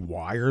had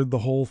rewired the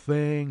whole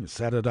thing,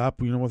 set it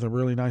up, with a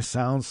really nice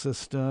sound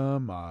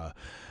system.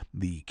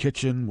 The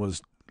kitchen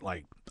was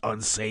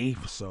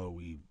unsafe, so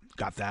we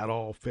got that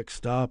all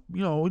fixed up.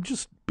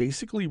 Just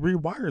basically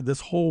rewired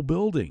this whole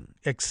building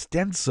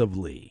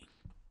extensively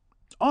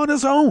on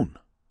his own.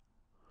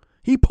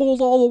 He pulled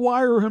all the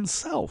wire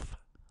himself.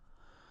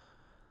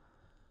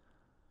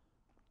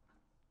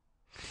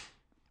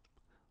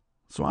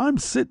 So I'm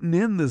sitting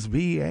in this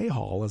VA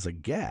hall as a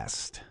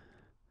guest.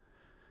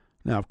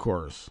 Now, of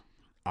course,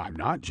 I'm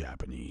not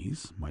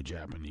Japanese. My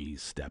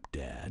Japanese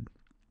stepdad,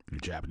 my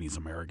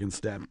Japanese-American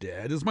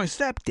stepdad, is my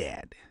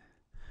stepdad.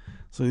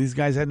 So these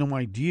guys had no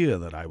idea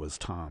that I was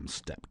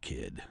Tom's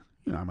stepkid.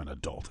 I'm an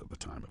adult at the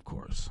time, of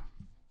course.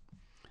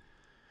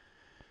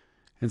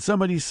 And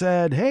somebody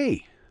said,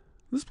 hey,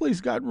 this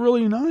place got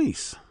really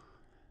nice.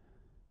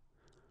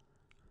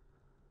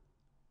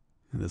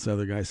 And this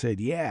other guy said,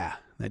 yeah,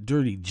 that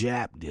dirty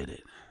Jap did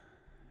it.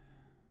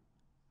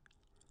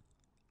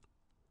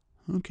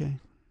 Okay.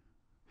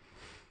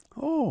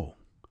 Oh,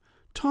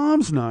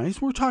 Tom's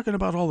nice. We're talking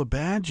about all the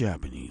bad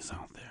Japanese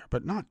out there,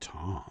 but not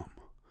Tom.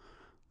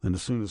 Then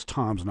as soon as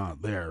Tom's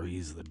not there,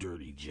 he's the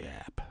dirty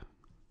Jap.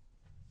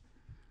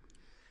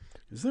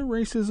 Is there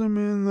racism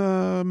in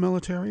the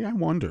military? I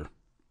wonder.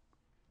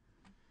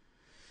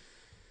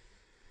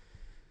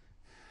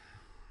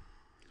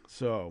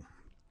 So,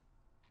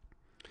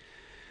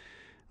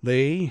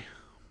 they,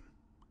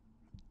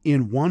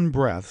 in one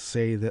breath,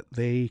 say that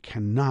they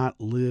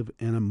cannot live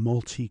in a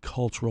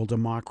multicultural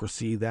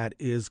democracy. That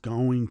is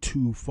going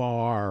too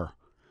far.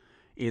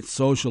 It's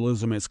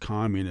socialism, it's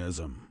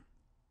communism.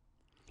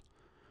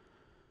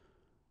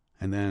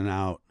 And then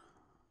out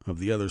of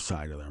the other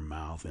side of their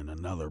mouth, in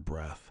another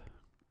breath,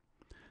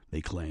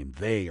 they claim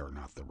they are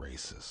not the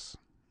racists.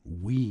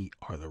 We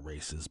are the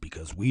racists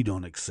because we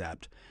don't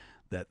accept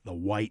that the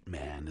white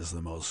man is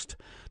the most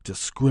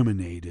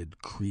discriminated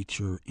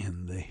creature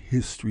in the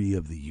history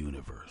of the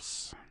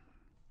universe.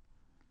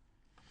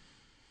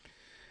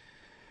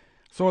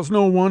 So it's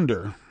no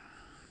wonder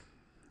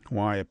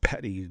why a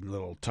petty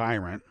little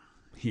tyrant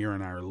here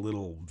in our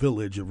little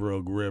village of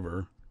Rogue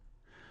River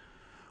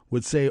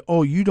would say,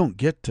 oh, you don't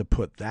get to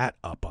put that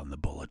up on the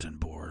bulletin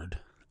board.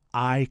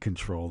 I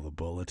control the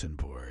bulletin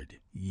board.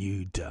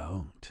 You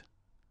don't.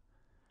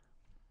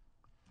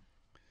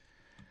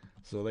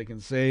 So they can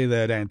say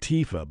that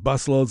Antifa,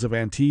 busloads of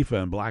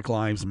Antifa and Black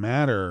Lives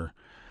Matter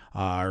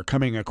are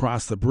coming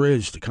across the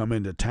bridge to come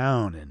into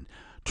town and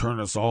turn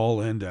us all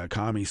into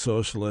commie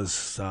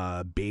socialists,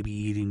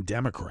 baby-eating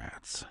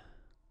Democrats.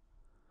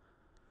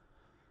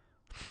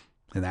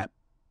 And that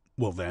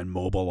will then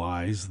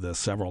mobilize the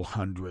several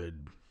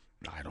hundred,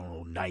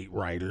 night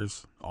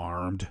riders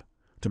armed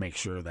to make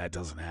sure that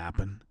doesn't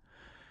happen.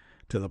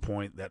 To the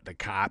point that the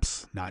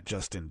cops, not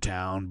just in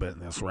town, but in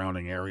the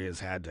surrounding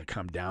areas, had to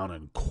come down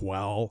and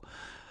quell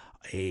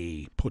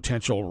a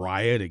potential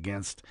riot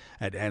against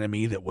an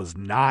enemy that was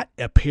not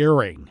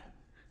appearing.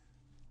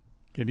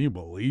 Can you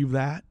believe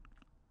that?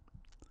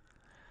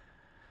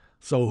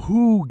 So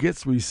who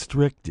gets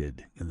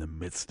restricted in the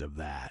midst of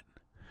that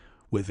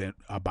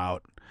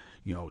about,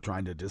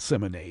 trying to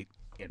disseminate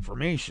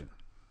information?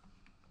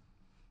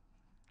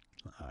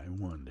 I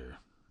wonder.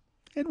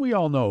 And we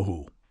all know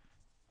who.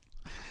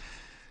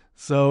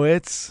 So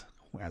it's,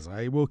 as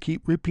I will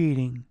keep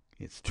repeating,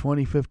 it's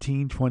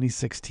 2015,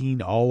 2016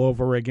 all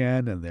over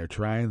again, and they're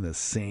trying the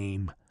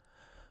same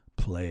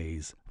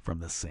plays from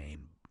the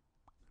same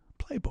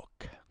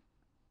playbook.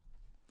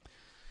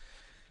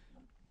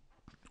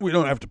 We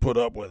don't have to put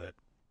up with it.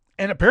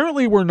 And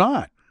apparently we're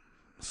not.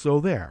 So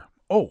there.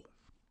 Oh,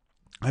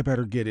 I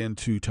better get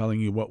into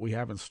telling you what we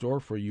have in store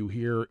for you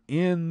here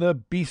in the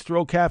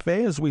Bistro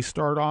Cafe as we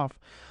start off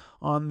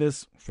on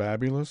this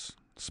fabulous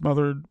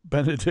Smothered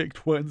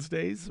Benedict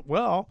Wednesdays.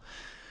 Well,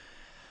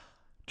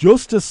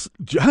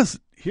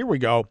 here we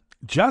go.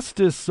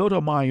 Justice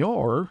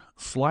Sotomayor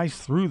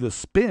sliced through the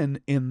spin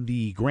in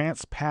the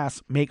Grants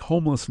Pass Make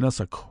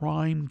Homelessness a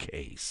Crime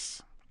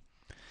case.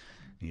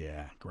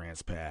 Yeah,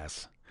 Grants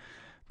Pass.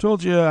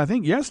 Told you, I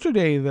think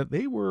yesterday, that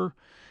they were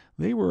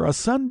a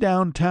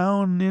sundown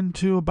town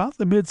into about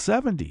the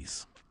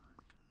mid-'70s.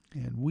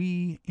 And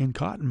we in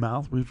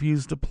Cottonmouth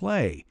refused to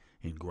play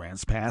in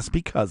Grants Pass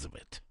because of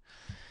it.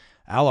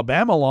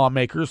 Alabama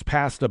lawmakers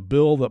passed a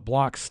bill that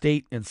blocks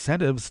state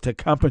incentives to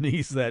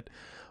companies that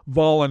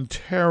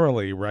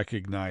voluntarily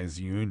recognize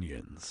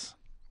unions.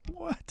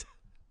 What?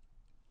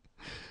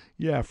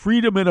 Yeah,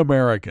 freedom in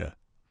America.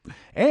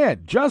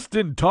 And just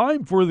in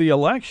time for the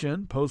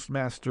election,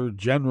 Postmaster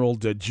General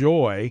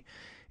DeJoy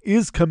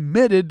is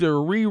committed to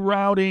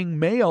rerouting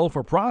mail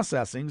for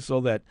processing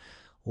so that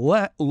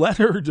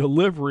letter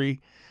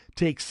delivery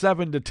takes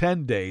 7 to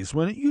 10 days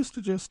when it used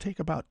to just take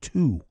about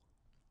 2.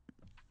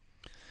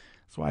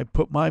 So I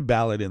put my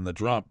ballot in the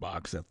drop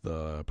box at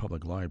the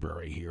public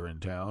library here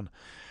in town.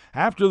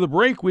 After the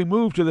break, we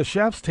move to the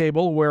chef's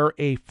table where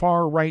a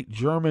far-right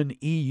German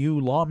EU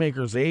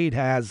lawmaker's aide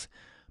has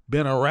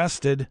been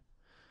arrested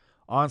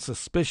on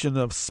suspicion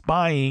of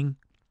spying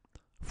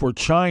for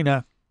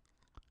China.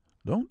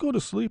 Don't go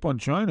to sleep on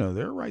China.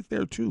 They're right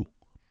there, too.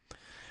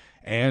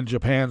 And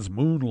Japan's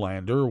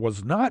moonlander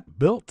was not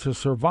built to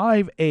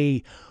survive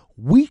a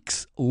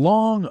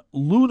weeks-long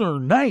lunar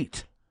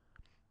night,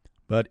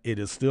 but it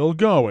is still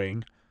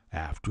going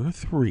after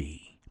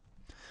 3.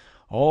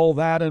 All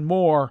that and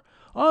more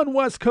on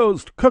West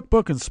Coast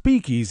Cookbook and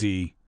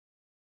Speakeasy.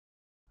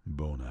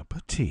 Bon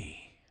appetit.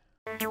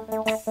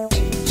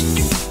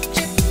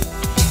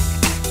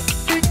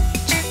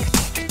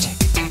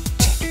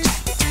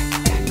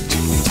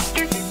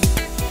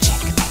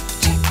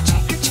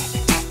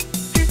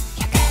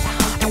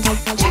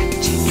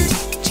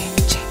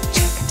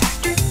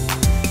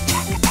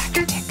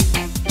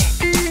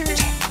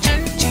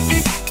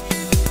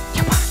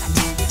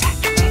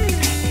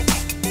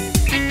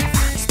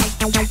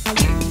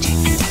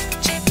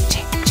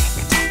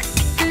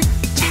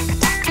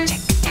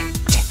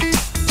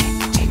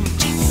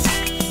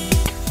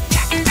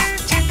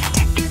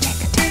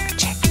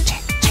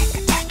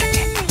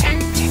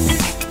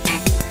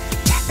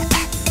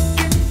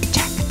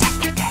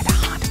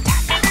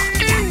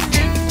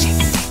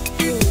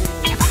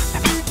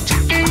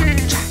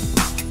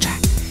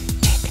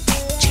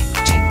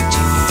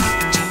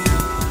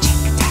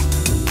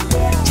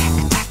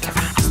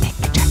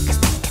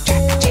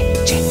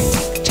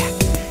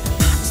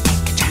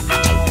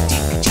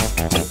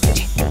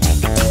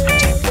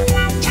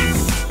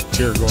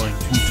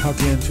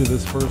 Into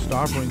this first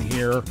offering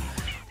here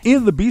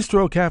in the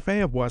Bistro Cafe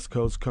of West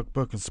Coast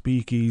Cookbook and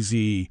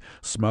Speakeasy,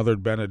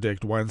 Smothered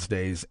Benedict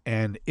Wednesdays,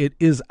 and it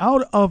is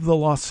out of the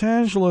Los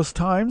Angeles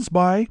Times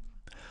by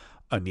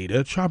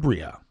Anita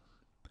Chabria.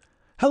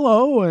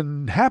 Hello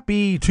and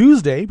happy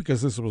Tuesday,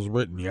 because this was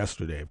written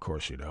yesterday, of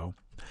course you know.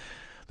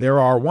 There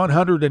are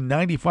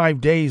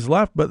 195 days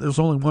left, but there's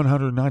only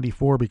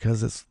 194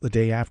 because it's the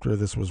day after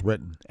this was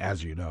written,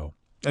 as you know,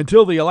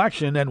 until the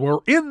election, and we're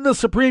in the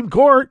Supreme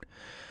Court,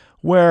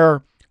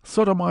 where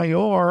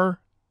Sotomayor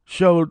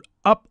showed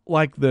up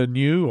like the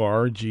new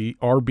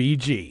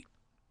RBG.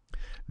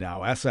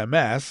 Now,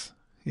 SMS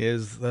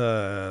is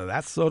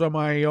that's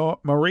Sotomayor,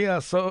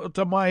 Maria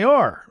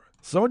Sotomayor.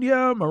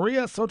 Sonia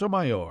Maria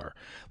Sotomayor,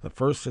 the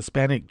first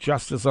Hispanic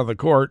justice on the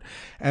court,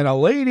 and a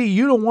lady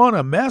you don't want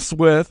to mess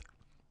with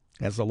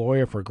As the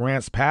lawyer for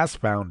Grants Pass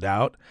found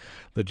out,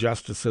 the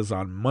justices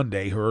on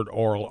Monday heard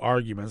oral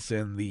arguments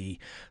in the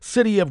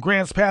City of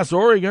Grants Pass,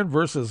 Oregon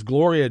versus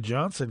Gloria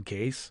Johnson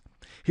case.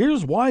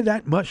 Here's why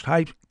that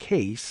much-hyped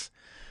case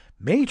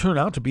may turn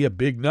out to be a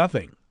big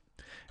nothing,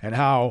 and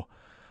how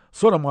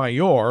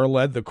Sotomayor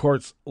led the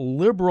court's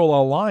liberal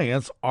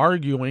alliance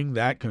arguing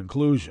that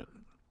conclusion.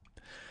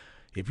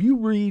 If you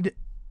read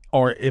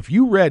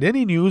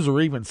any news or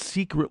even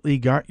secretly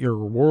got your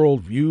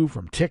worldview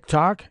from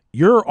TikTok,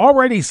 you're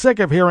already sick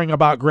of hearing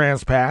about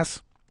Grants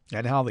Pass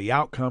and how the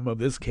outcome of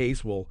this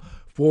case will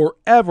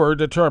forever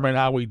determine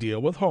how we deal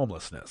with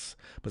homelessness.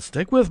 But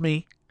stick with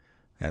me,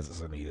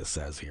 as Anita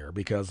says here,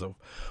 because of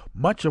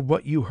much of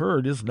what you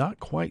heard is not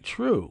quite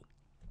true.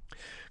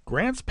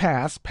 Grants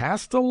Pass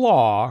passed a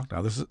law,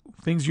 now this is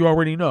things you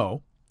already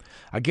know,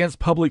 against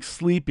public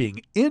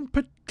sleeping, in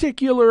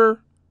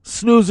particular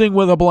snoozing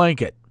with a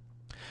blanket.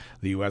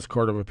 The U.S.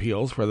 Court of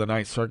Appeals for the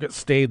Ninth Circuit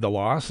stayed the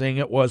law, saying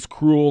it was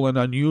cruel and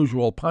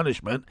unusual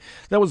punishment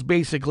that was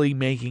basically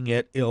making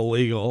it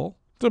illegal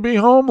to be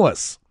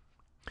homeless.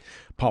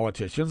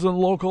 Politicians and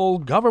local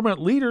government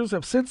leaders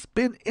have since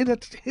been in a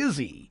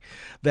tizzy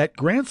that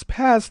Grants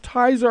Pass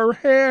ties our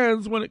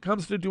hands when it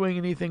comes to doing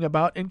anything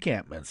about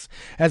encampments,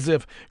 as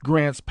if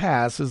Grants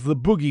Pass is the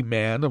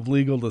boogeyman of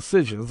legal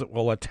decisions that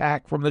will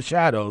attack from the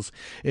shadows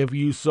if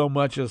you so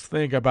much as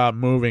think about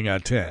moving a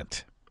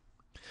tent.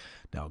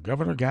 Now,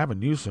 Governor Gavin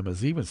Newsom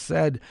has even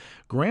said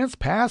Grants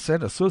Pass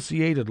and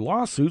associated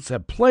lawsuits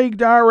have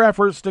plagued our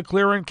efforts to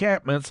clear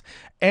encampments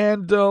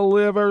and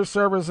deliver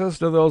services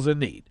to those in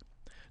need.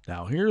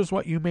 Now, here's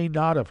what you may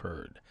not have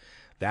heard.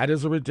 That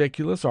is a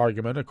ridiculous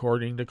argument,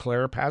 according to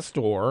Claire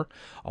Pastor,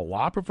 a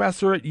law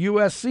professor at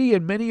USC,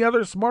 and many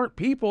other smart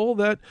people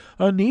that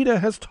Anita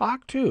has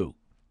talked to.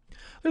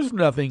 There's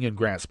nothing in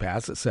Grants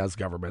Pass that says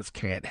governments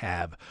can't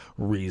have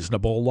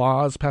reasonable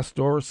laws,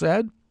 Pastor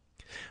said.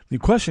 The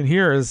question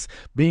here is,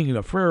 being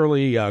a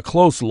fairly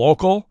close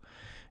local,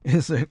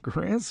 is that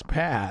Grants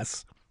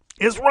Pass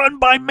is run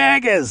by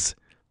MAGAs.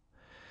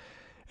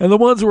 And the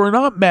ones who are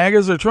not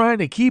MAGAs are trying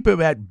to keep him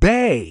at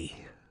bay.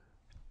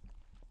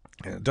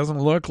 And it doesn't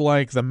look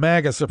like the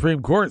MAGA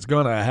Supreme Court is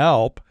going to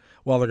help.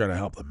 Well, they're going to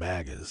help the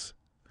MAGAs.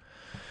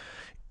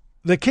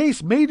 The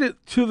case made it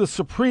to the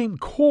Supreme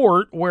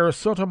Court, where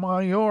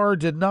Sotomayor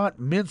did not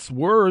mince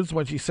words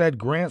when she said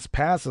Grants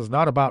Pass is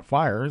not about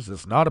fires,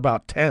 it's not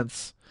about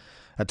tents,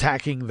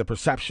 attacking the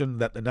perception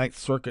that the Ninth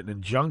Circuit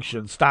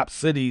injunction stops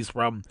cities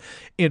from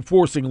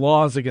enforcing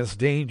laws against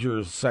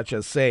dangers such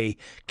as, say,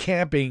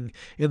 camping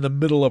in the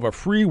middle of a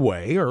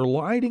freeway or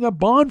lighting a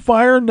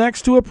bonfire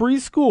next to a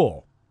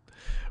preschool.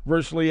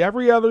 Virtually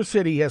every other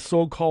city has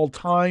so-called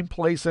time,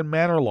 place, and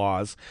manner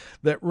laws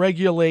that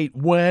regulate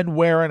when,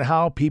 where, and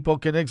how people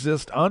can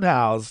exist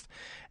unhoused,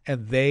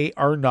 and they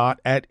are not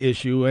at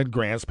issue in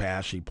Grants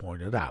Pass, she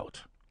pointed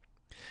out.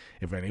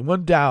 If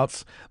anyone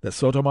doubts that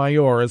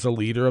Sotomayor is a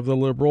leader of the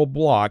liberal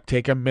bloc,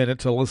 take a minute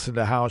to listen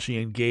to how she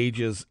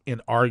engages in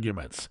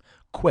arguments.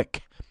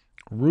 Quick,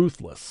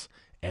 ruthless,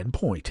 and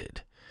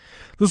pointed.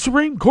 The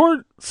Supreme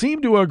Court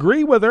seemed to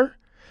agree with her.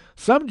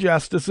 Some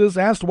justices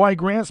asked why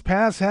Grants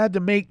Pass had to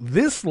make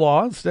this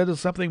law instead of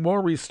something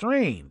more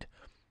restrained.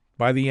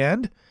 By the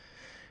end,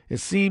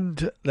 it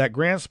seemed that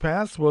Grants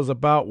Pass was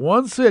about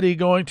one city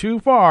going too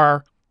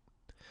far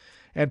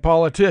and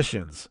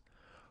politicians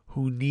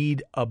who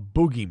need a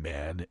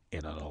boogeyman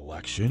in an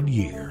election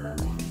year.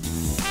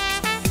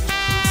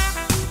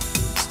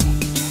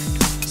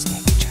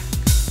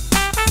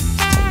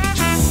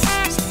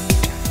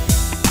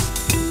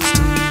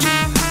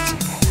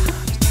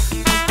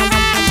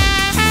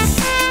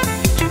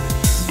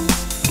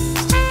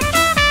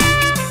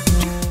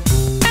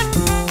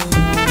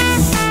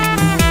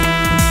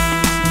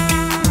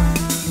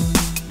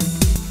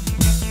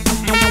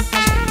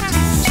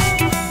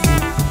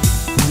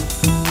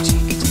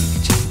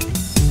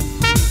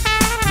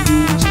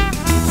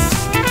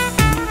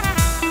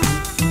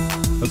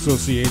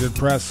 Associated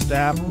Press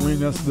staff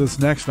bring us this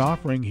next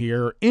offering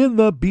here in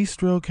the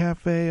Bistro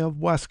Cafe of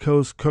West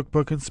Coast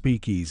Cookbook and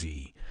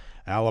Speakeasy.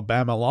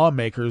 Alabama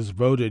lawmakers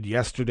voted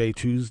yesterday,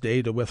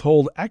 Tuesday, to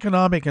withhold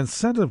economic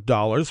incentive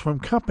dollars from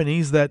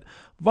companies that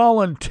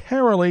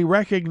voluntarily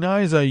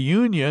recognize a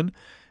union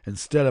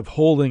instead of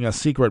holding a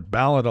secret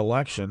ballot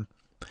election.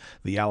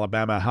 The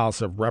Alabama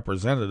House of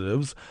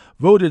Representatives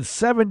voted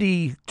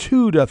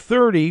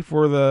 72-30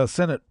 for the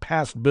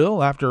Senate-passed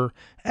bill after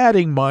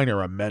adding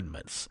minor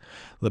amendments.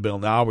 The bill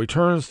now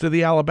returns to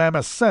the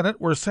Alabama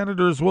Senate, where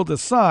senators will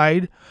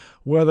decide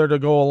whether to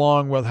go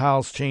along with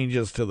House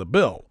changes to the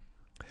bill.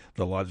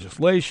 The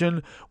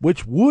legislation,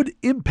 which would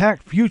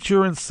impact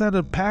future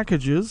incentive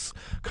packages,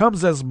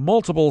 comes as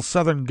multiple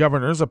Southern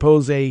governors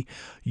oppose a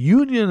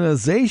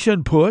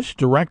unionization push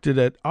directed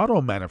at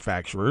auto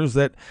manufacturers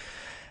that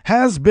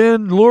has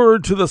been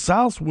lured to the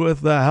South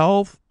with the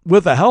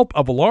help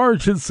of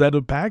large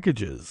incentive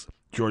packages.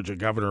 Georgia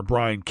Governor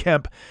Brian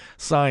Kemp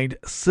signed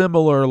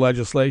similar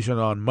legislation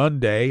on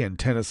Monday, and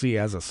Tennessee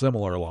has a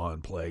similar law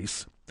in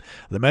place.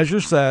 The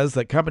measure says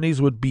that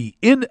companies would be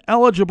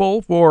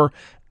ineligible for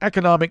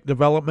economic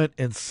development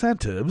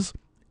incentives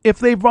if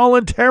they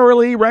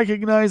voluntarily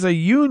recognize a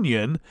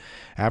union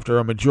after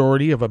a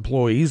majority of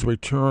employees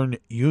return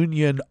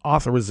union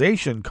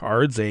authorization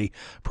cards, a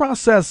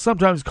process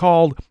sometimes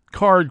called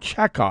card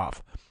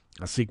checkoff.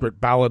 A secret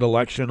ballot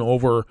election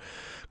over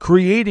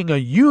creating a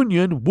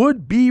union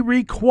would be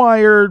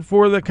required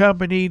for the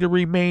company to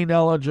remain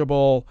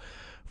eligible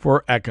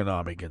for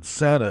economic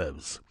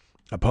incentives.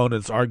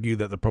 Opponents argue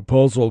that the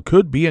proposal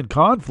could be in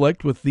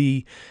conflict with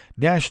the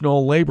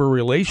National Labor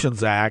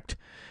Relations Act,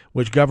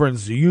 which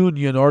governs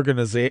union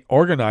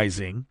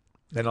organizing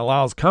and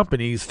allows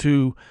companies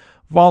to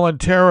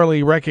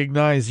voluntarily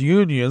recognize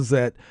unions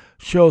that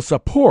show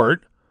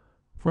support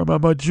from a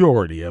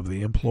majority of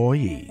the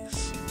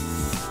employees.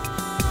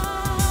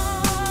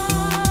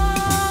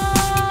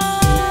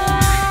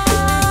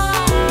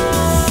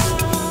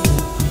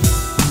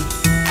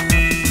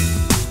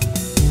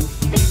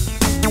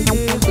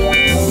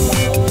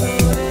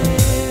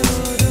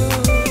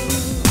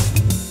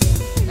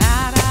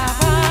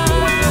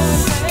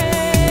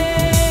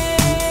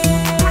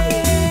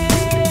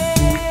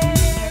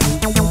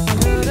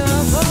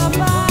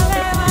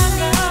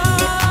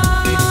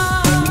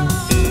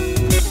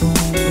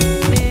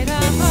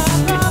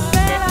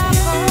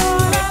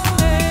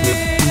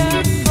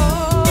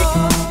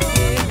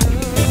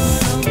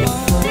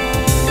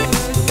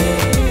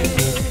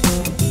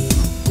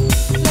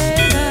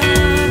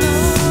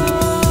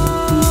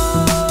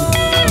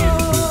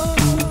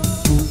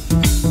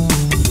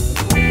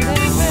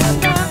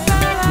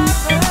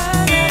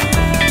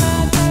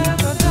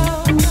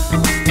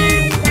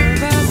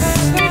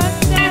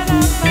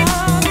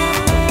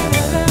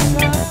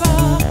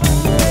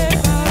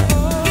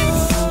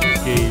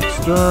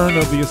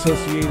 Of the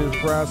Associated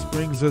Press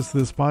brings us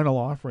this final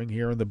offering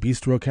here in the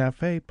Bistro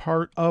Cafe,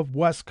 part of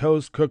West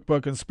Coast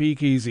Cookbook and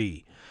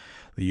Speakeasy.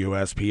 The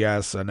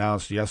USPS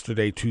announced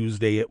yesterday,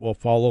 Tuesday, it will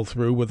follow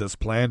through with its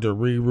plan to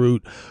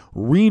reroute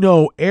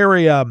Reno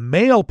area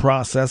mail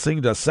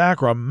processing to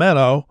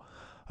Sacramento,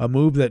 a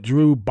move that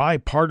drew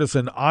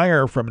bipartisan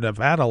ire from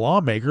Nevada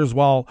lawmakers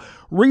while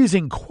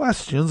raising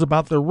questions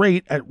about the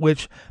rate at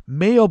which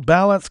mail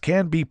ballots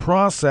can be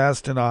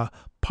processed in a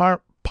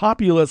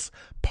populous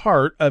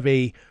part of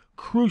a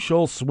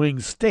crucial swing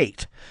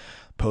state.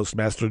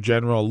 Postmaster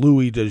General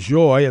Louis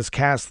DeJoy has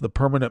cast the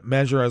permanent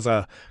measure as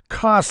a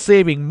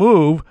cost-saving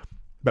move,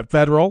 but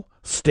federal,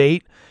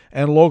 state,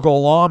 and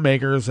local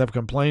lawmakers have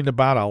complained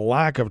about a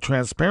lack of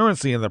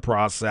transparency in the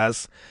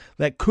process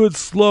that could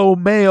slow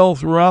mail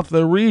throughout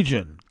the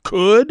region.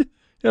 Could?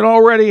 It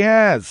already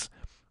has.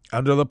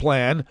 Under the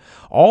plan,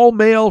 all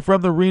mail from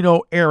the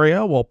Reno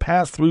area will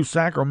pass through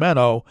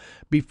Sacramento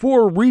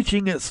before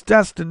reaching its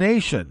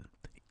destination,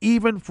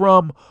 even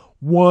from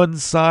one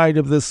side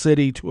of the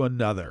city to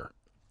another.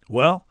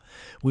 Well,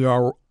 we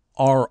are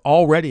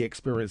already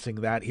experiencing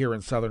that here in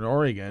Southern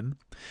Oregon.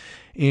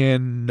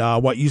 In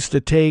what used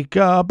to take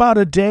about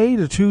a day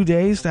to 2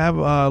 days to have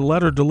a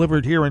letter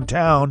delivered here in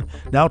town,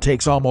 now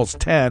takes almost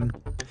 10,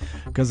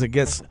 because it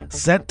gets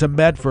sent to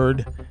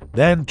Medford,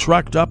 then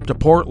trucked up to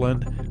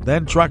Portland,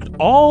 then trucked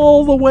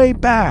all the way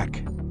back,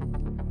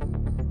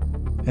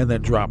 and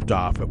then dropped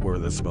off at where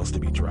they're supposed to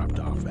be dropped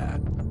off at.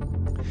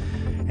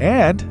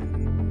 And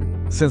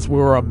since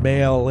we're a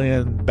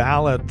mail-in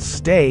ballot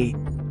state,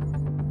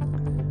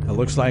 it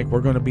looks like we're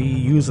going to be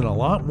using a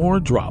lot more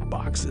drop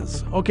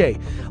boxes. Okay,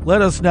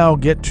 let us now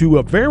get to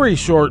a very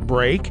short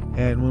break,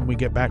 and when we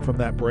get back from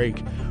that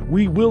break,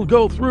 we will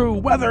go through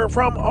weather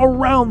from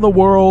around the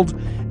world,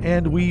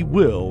 and we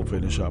will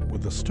finish up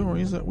with the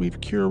stories that we've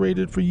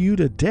curated for you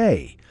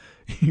today.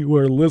 You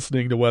are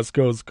listening to West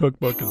Coast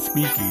Cookbook and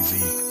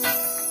Speakeasy,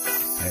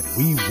 and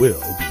we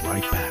will be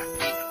right back.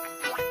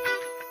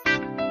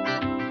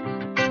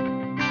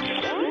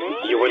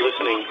 You are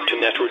listening to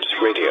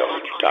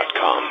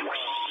netrootsradio.com.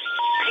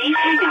 Please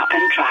hang up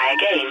and try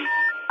again.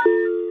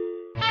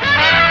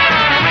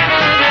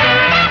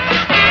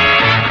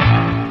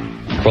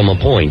 From a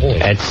point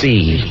at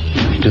sea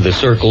to the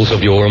circles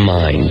of your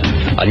mind,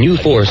 a new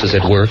force is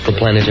at work for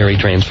planetary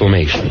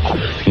transformation.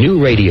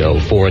 New radio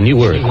for a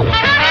new Earth.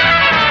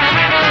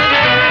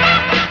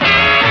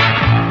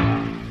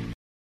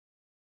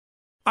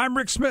 I'm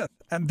Rick Smith,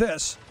 and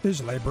this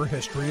is Labor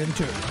History in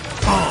 2.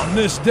 On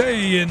this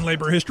day in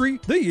labor history,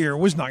 the year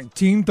was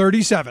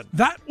 1937.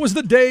 That was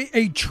the day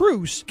a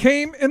truce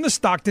came in the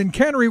Stockton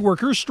Cannery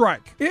Workers'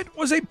 strike. It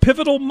was a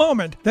pivotal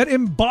moment that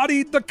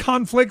embodied the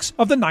conflicts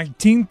of the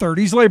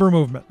 1930s labor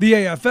movement. The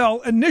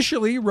AFL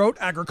initially wrote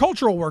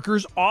agricultural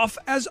workers off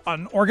as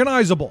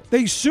unorganizable.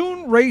 They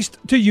soon raced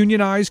to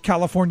unionize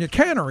California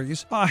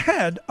canneries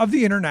ahead of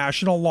the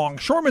International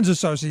Longshoremen's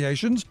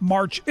Association's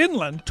march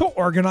inland to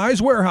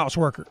organize warehouse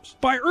workers.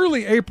 By early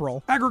early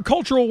April,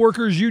 Agricultural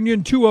Workers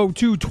Union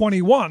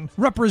 20221,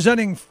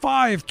 representing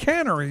 5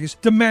 canneries,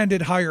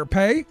 demanded higher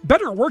pay,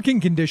 better working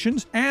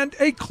conditions, and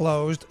a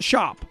closed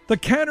shop. The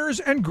canners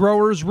and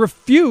growers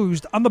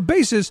refused on the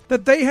basis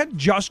that they had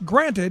just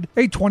granted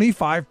a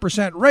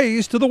 25%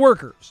 raise to the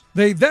workers.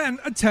 They then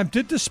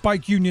attempted to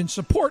spike union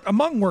support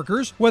among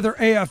workers, whether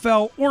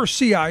AFL or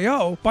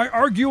CIO, by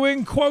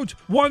arguing, quote,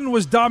 one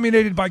was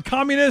dominated by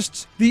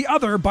communists, the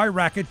other by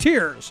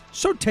racketeers,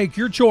 so take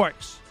your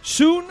choice.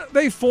 Soon,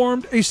 they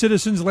formed a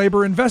Citizens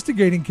Labor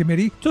Investigating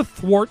Committee to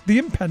thwart the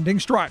impending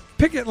strike.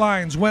 Picket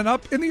lines went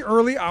up in the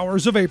early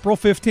hours of April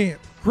 15th.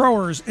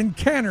 Growers and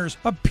canners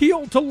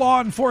appealed to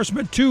law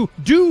enforcement to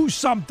do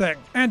something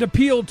and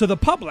appealed to the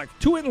public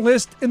to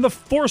enlist in the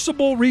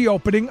forcible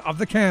reopening of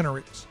the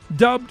canneries.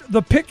 Dubbed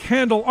the Pick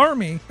Handle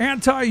Army,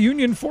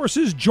 anti-union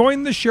forces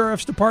joined the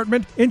sheriff's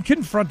department in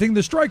confronting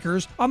the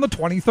strikers on the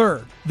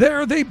 23rd.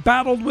 There they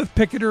battled with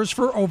picketers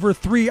for over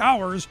 3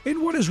 hours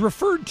in what is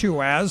referred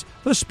to as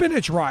the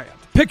Spinach Riot.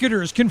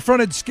 Picketers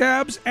confronted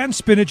scabs and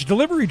spinach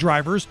delivery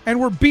drivers and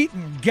were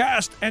beaten,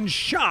 gassed, and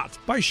shot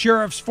by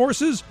sheriff's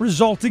forces,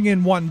 resulting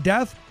in 1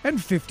 death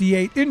and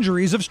 58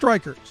 injuries of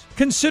strikers.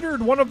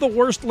 Considered one of the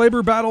worst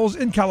labor battles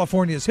in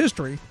California's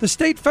history, the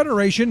state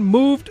federation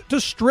moved to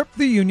strip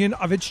the union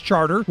of its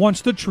charter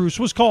once the truce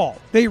was called.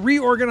 They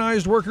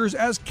reorganized workers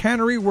as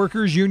Cannery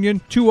Workers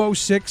Union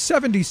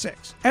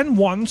 20676 and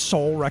won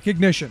sole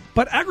recognition.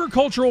 But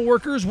agricultural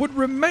workers would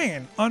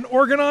remain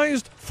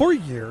unorganized for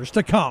years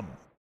to come.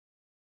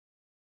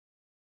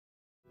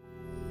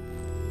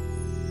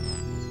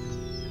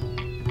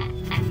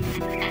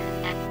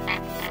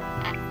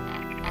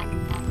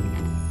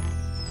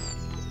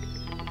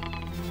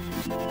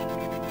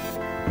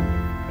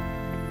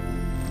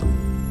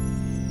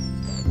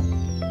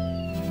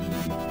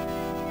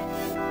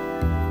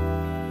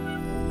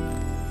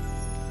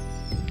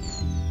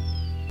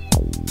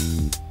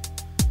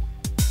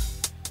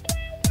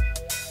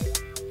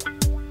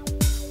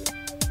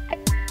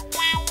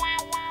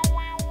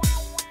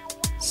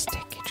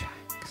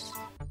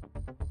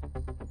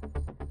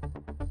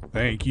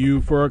 Thank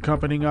you for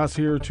accompanying us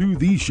here to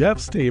the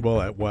chef's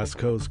table at West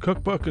Coast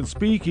Cookbook and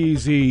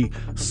Speakeasy,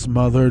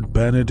 Smothered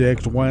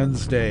Benedict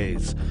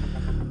Wednesdays.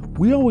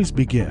 We always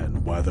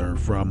begin, whether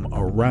from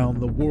around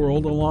the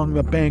world, along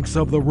the banks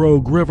of the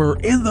Rogue River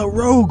in the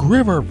Rogue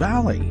River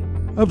Valley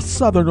of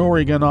Southern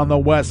Oregon on the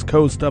west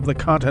coast of the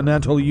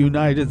continental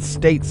United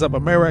States of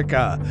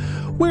America,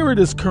 where it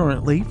is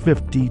currently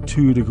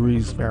 52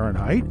 degrees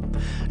Fahrenheit,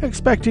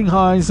 expecting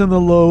highs in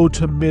the low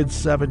to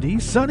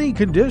mid-70s, sunny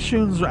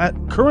conditions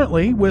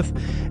currently with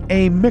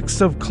a mix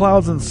of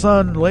clouds and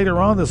sun later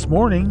on this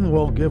morning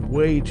will give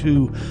way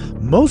to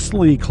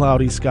mostly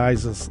cloudy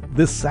skies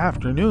this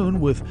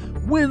afternoon with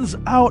winds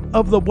out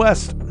of the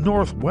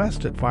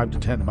west-northwest at 5 to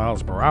 10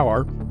 miles per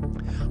hour.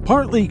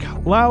 Partly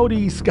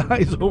cloudy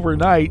skies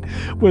overnight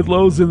with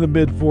lows in the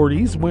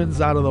mid-40s, winds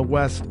out of the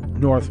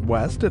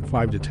west-northwest at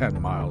 5 to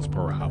 10 miles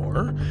per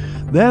hour.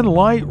 Then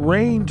light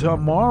rain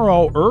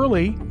tomorrow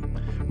early,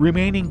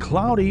 remaining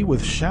cloudy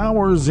with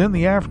showers in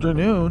the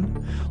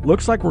afternoon.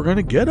 Looks like we're going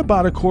to get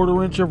about a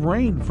quarter inch of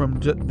rain from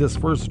this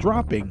first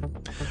dropping.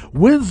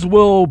 Winds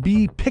will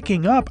be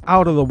picking up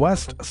out of the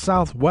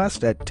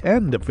west-southwest at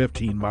 10 to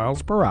 15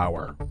 miles per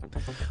hour.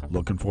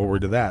 Looking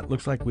forward to that.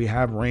 Looks like we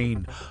have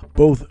rain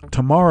both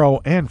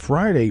tomorrow and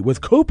Friday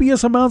with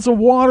copious amounts of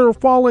water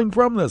falling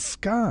from the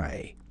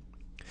sky.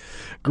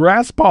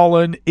 Grass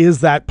pollen is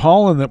that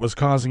pollen that was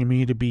causing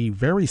me to be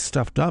very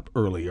stuffed up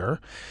earlier,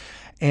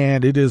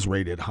 and it is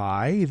rated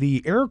high.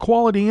 The air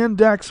quality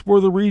index for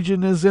the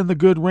region is in the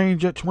good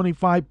range at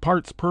 25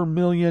 parts per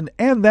million,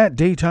 and that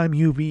daytime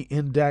UV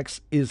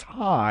index is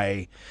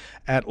high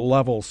at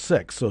level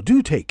 6, so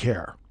do take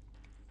care.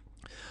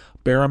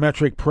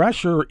 Barometric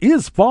pressure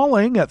is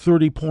falling at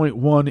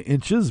 30.1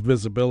 inches.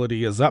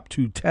 Visibility is up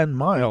to 10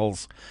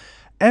 miles.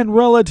 And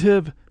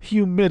relative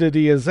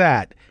humidity is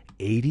at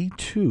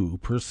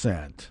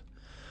 82%.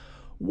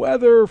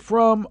 Weather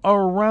from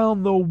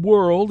around the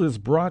world is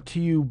brought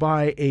to you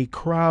by a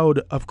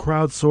crowd of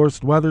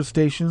crowdsourced weather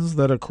stations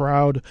that a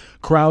crowd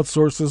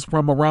crowdsources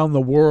from around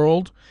the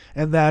world,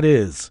 and that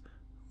is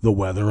the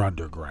Weather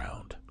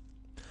Underground.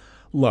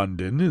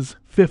 London is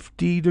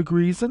 50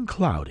 degrees and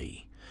cloudy.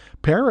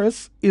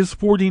 Paris is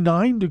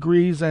 49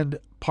 degrees and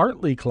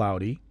partly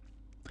cloudy.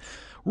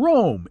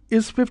 Rome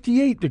is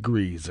 58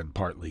 degrees and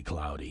partly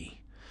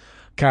cloudy.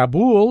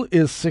 Kabul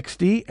is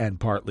 60 and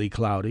partly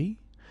cloudy.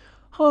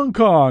 Hong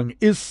Kong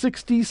is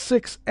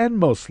 66 and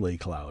mostly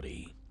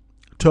cloudy.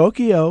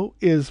 Tokyo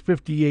is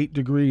 58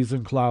 degrees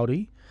and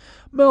cloudy.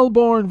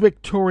 Melbourne,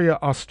 Victoria,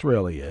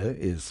 Australia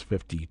is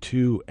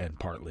 52 and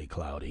partly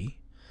cloudy.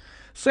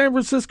 San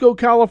Francisco,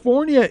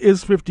 California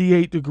is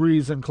 58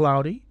 degrees and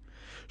cloudy.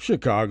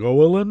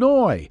 Chicago,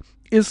 Illinois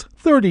is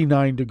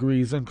 39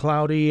 degrees and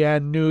cloudy,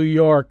 and New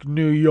York,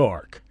 New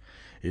York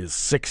is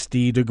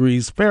 60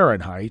 degrees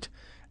Fahrenheit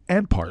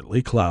and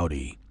partly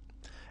cloudy.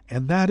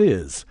 And that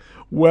is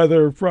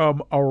weather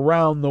from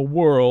around the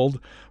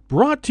world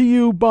brought to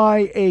you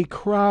by a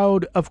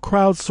crowd of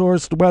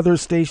crowdsourced weather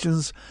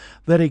stations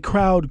that a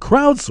crowd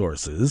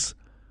crowdsources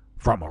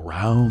from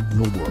around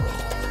the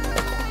world.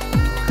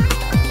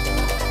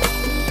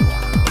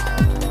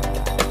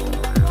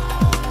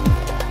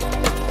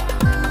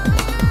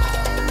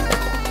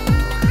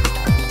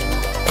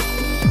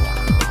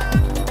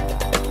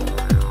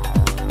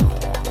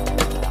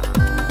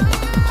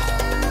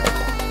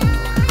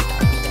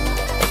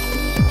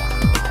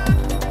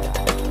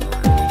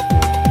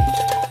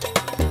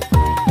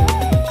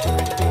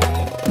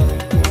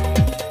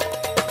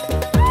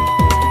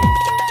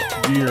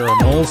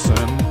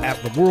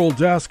 At the World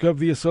Desk of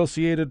the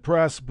Associated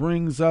Press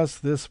brings us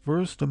this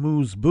first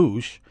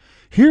amuse-bouche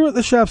here at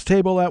the chef's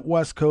table at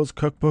West Coast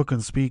Cookbook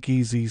and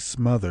Speakeasy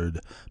Smothered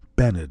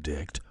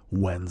Benedict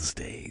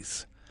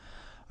Wednesdays.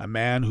 A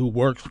man who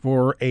works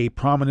for a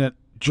prominent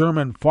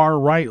German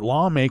far-right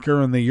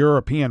lawmaker in the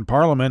European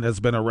Parliament has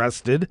been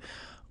arrested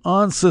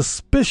on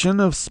suspicion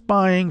of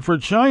spying for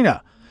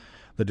China.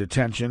 The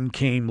detention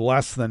came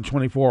less than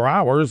 24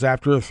 hours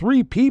after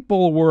 3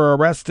 people were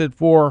arrested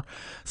for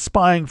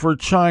spying for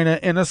China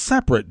in a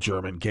separate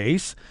German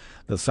case.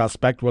 The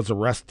suspect was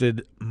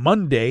arrested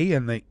Monday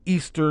in the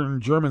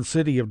eastern German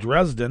city of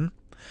Dresden.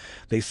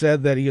 They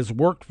said that he has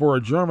worked for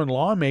a German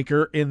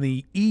lawmaker in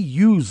the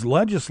EU's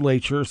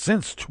legislature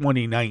since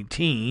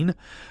 2019.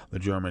 The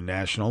German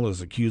national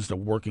is accused of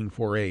working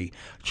for a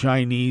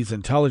Chinese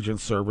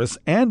intelligence service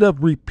and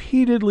of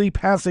repeatedly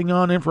passing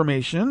on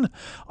information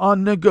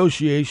on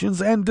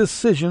negotiations and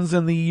decisions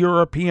in the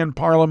European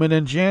Parliament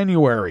in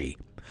January.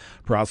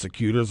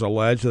 Prosecutors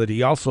allege that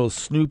he also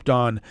snooped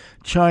on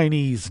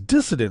Chinese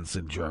dissidents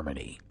in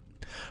Germany.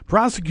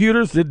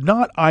 Prosecutors did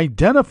not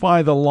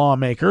identify the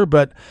lawmaker,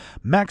 but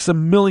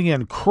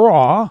Maximilian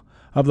Krah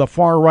of the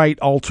far-right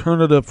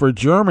Alternative for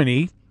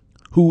Germany,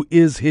 who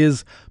is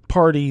his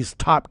party's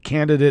top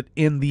candidate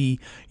in the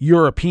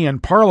European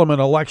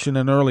Parliament election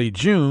in early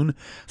June,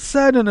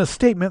 said in a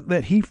statement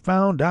that he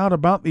found out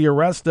about the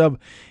arrest of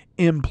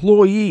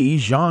employee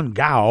Zhang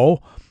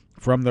Gao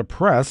from the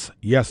press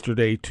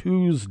yesterday,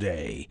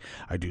 Tuesday.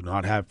 I do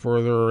not have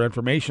further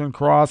information,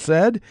 Krah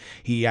said.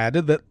 He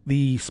added that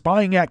the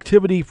spying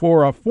activity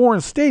for a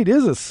foreign state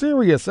is a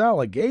serious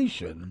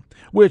allegation,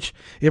 which,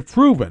 if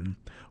proven,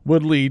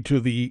 would lead to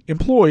the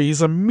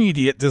employee's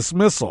immediate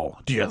dismissal.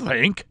 Do you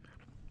think?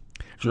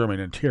 German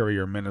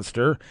Interior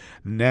Minister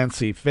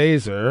Nancy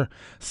Faeser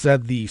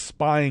said the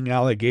spying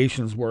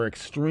allegations were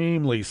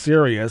extremely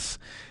serious.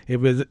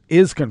 It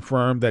is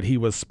confirmed that he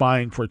was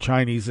spying for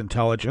Chinese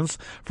intelligence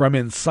from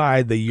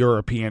inside the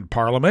European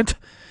Parliament.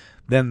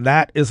 Then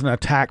that is an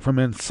attack from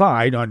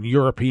inside on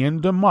European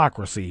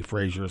democracy,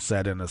 Fraser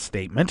said in a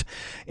statement.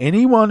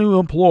 Anyone who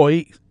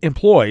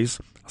employs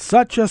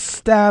such a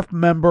staff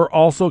member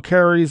also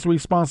carries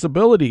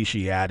responsibility,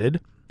 she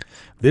added.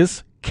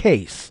 This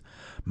case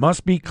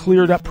must be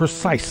cleared up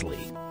precisely.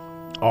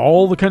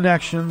 All the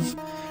connections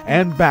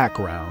and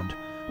background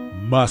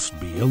must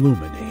be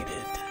illuminated.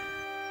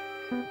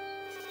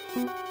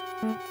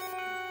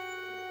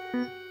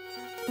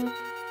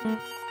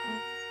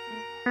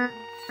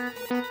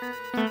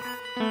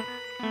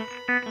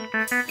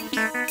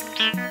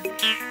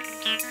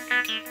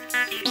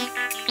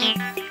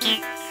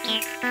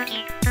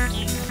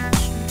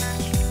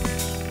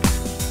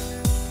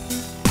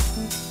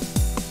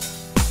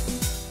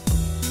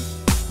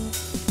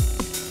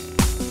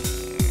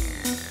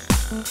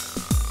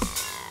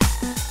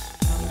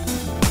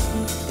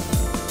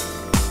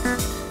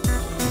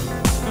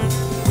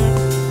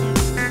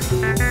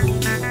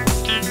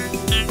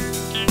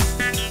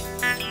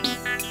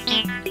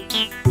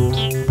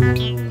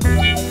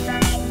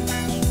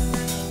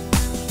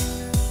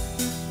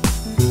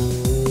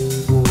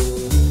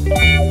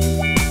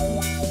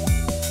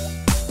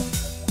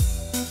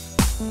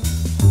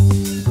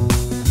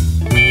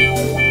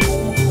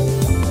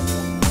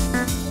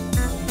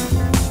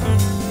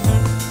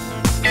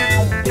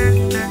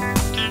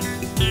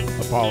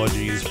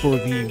 Apologies for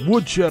the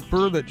wood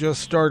chipper that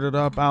just started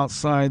up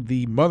outside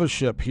the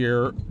mothership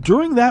here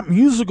during that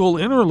musical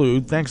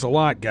interlude. Thanks a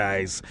lot,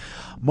 guys.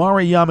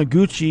 Mari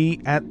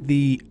Yamaguchi at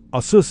the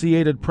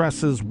Associated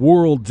Press's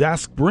World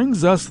Desk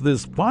brings us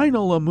this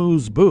final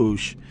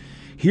amuse-bouche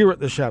here at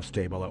the chef's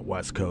table at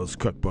West Coast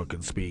Cookbook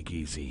and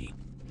Speakeasy.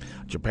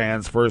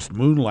 Japan's first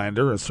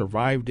moonlander has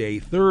survived a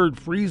third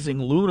freezing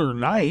lunar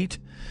night,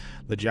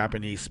 the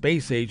Japanese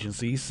Space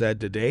Agency said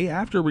today,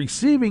 after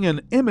receiving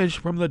an image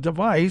from the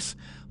device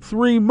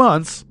 3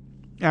 months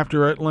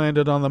after it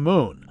landed on the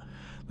moon.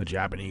 The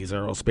Japanese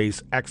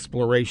Aerospace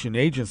Exploration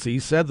Agency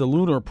said the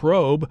lunar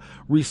probe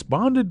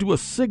responded to a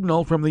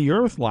signal from the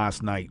Earth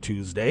last night,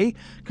 Tuesday,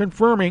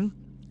 confirming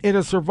it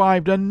has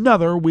survived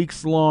another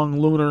weeks-long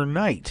lunar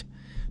night.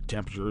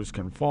 Temperatures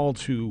can fall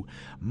to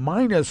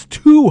minus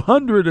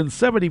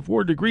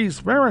 274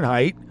 degrees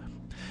Fahrenheit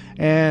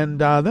and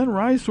then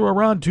rise to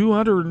around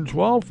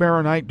 212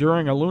 Fahrenheit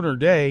during a lunar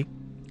day.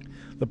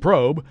 The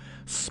probe,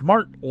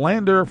 Smart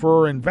Lander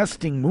for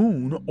Investing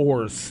Moon,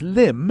 or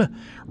SLIM,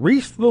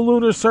 reached the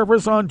lunar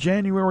surface on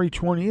January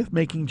 20th,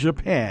 making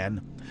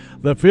Japan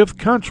the 5th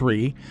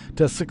country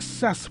to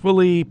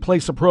successfully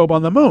place a probe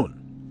on the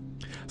moon.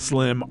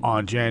 SLIM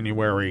on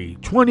January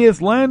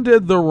 20th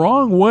landed the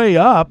wrong way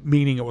up,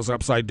 meaning it was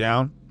upside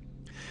down,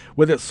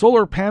 with its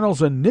solar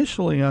panels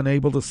initially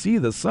unable to see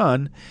the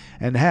sun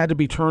and had to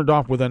be turned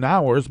off within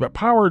hours, but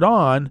powered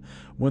on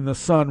when the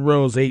sun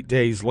rose 8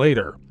 days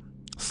later.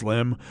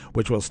 SLIM,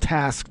 which was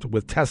tasked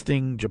with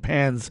testing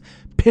Japan's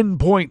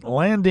pinpoint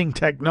landing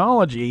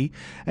technology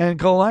and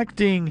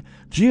collecting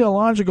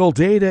geological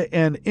data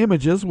and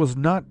images, was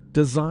not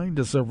designed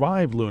to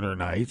survive lunar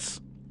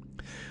nights.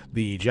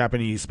 The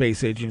Japanese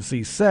Space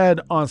Agency said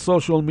on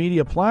social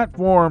media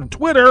platform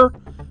Twitter,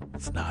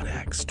 it's not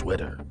X,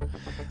 Twitter,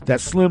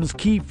 that SLIM's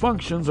key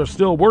functions are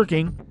still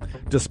working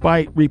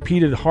despite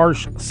repeated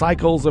harsh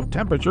cycles of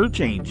temperature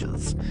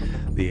changes.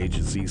 The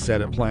agency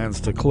said it plans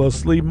to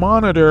closely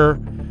monitor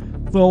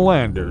the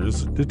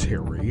lander's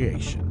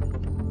deterioration.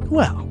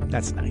 Well,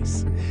 that's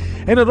nice.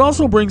 And it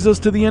also brings us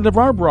to the end of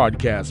our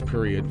broadcast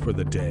period for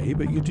the day,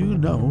 but you do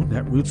know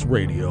Netroots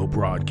Radio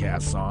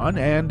broadcasts on,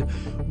 and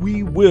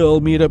we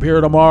will meet up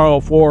here tomorrow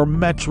for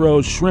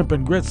Metro Shrimp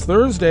and Grits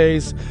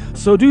Thursdays,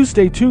 so do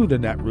stay tuned to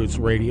Netroots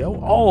Radio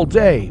all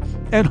day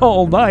and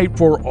all night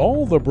for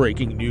all the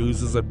breaking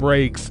news as it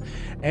breaks,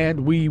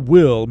 and we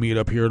will meet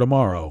up here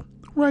tomorrow,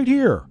 right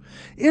here,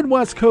 in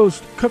West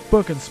Coast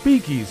Cookbook and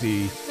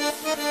Speakeasy.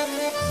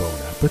 Bon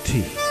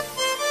appetit.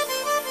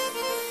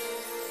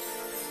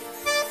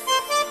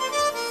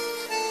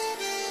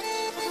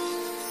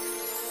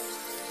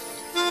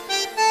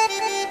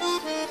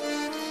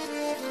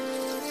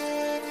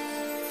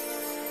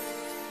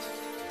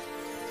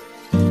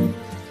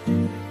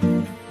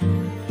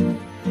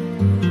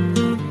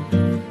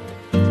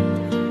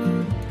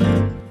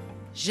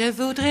 Je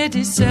voudrais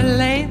du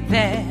soleil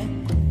vert,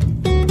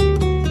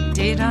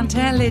 des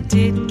dentelles et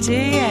des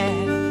théières,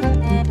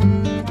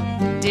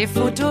 des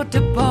photos de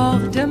bord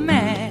de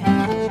mer,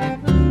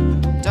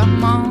 dans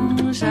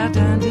mon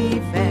jardin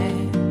d'hiver.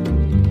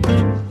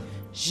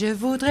 Je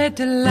voudrais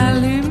de la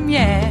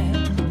lumière,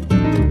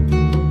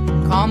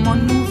 comme en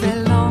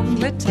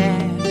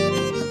Nouvelle-Angleterre.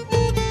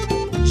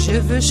 Je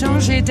veux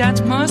changer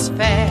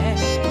d'atmosphère,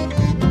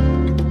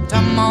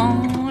 dans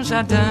mon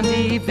jardin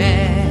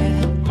d'hiver.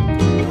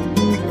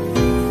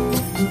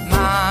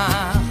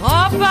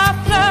 À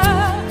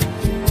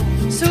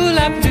fleurs, sous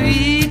la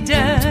pluie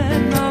de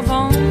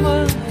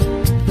novembre,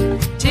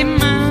 tes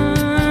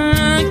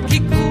mains qui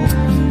courent,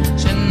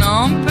 je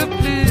n'en peux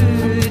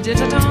plus de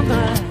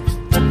t'attendre.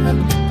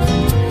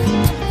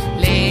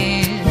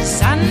 Les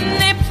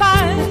années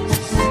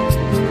passent,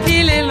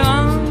 qu'il est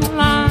loin,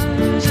 là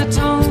je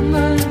tombe.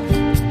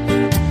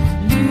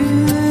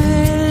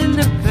 Nul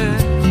ne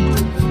peut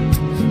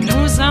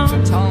nous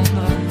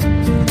entendre.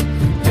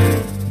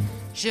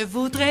 Je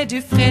voudrais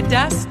du Fred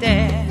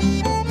Astaire,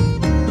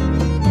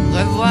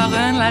 revoir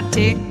un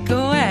latte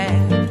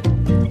Goël.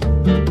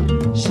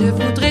 Je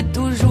voudrais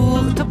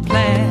toujours te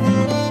plaire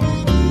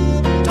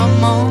dans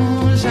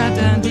mon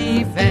jardin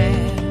d'hiver.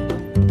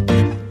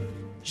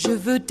 Je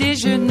veux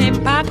déjeuner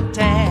par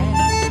terre,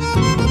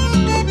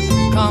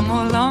 comme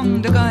au long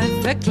de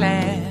golfe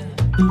clair,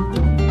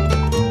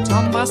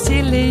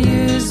 t'embrasser les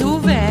yeux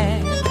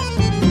ouverts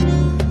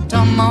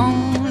dans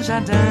mon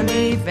jardin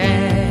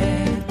d'hiver.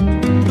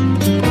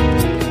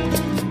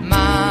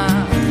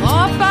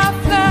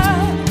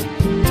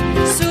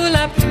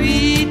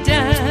 Pluie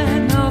de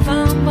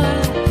novembre,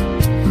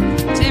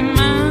 tes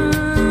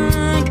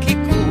mains qui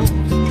courent,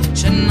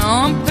 je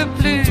n'en peux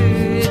plus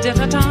de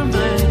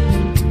t'attendre.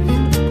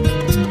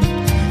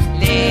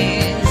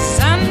 Les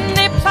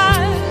années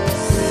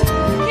passent,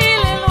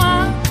 il est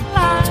loin,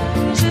 là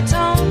je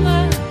tombe.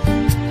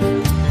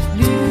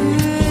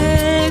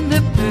 Nul ne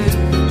peut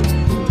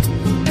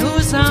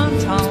nous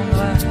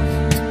entendre.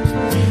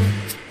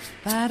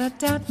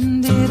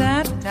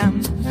 Ba-da-da-dum-di-da-dum.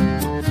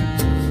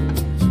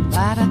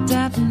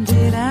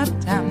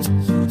 Ba-da-da-dum-di-da-dum.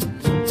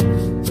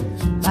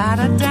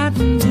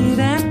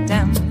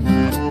 Ba-da-da-dum-di-da-dum.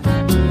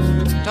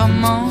 Dans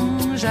mon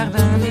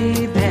jardin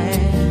d'hiver.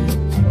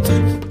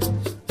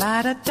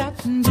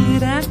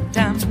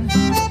 Ba-da-da-dum-di-da-dum.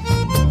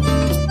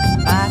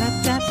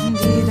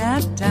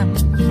 Ba-da-da-dum-di-da-dum.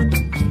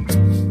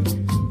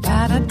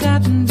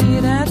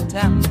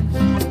 Ba-da-da-dum-di-da-dum.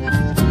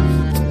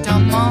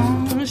 Dans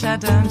mon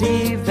jardin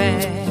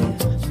d'hiver.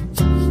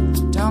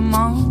 Dans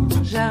mon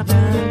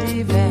jardin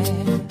d'hiver.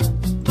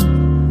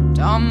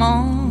 Dans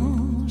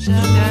mon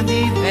jardin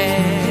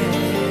d'hiver.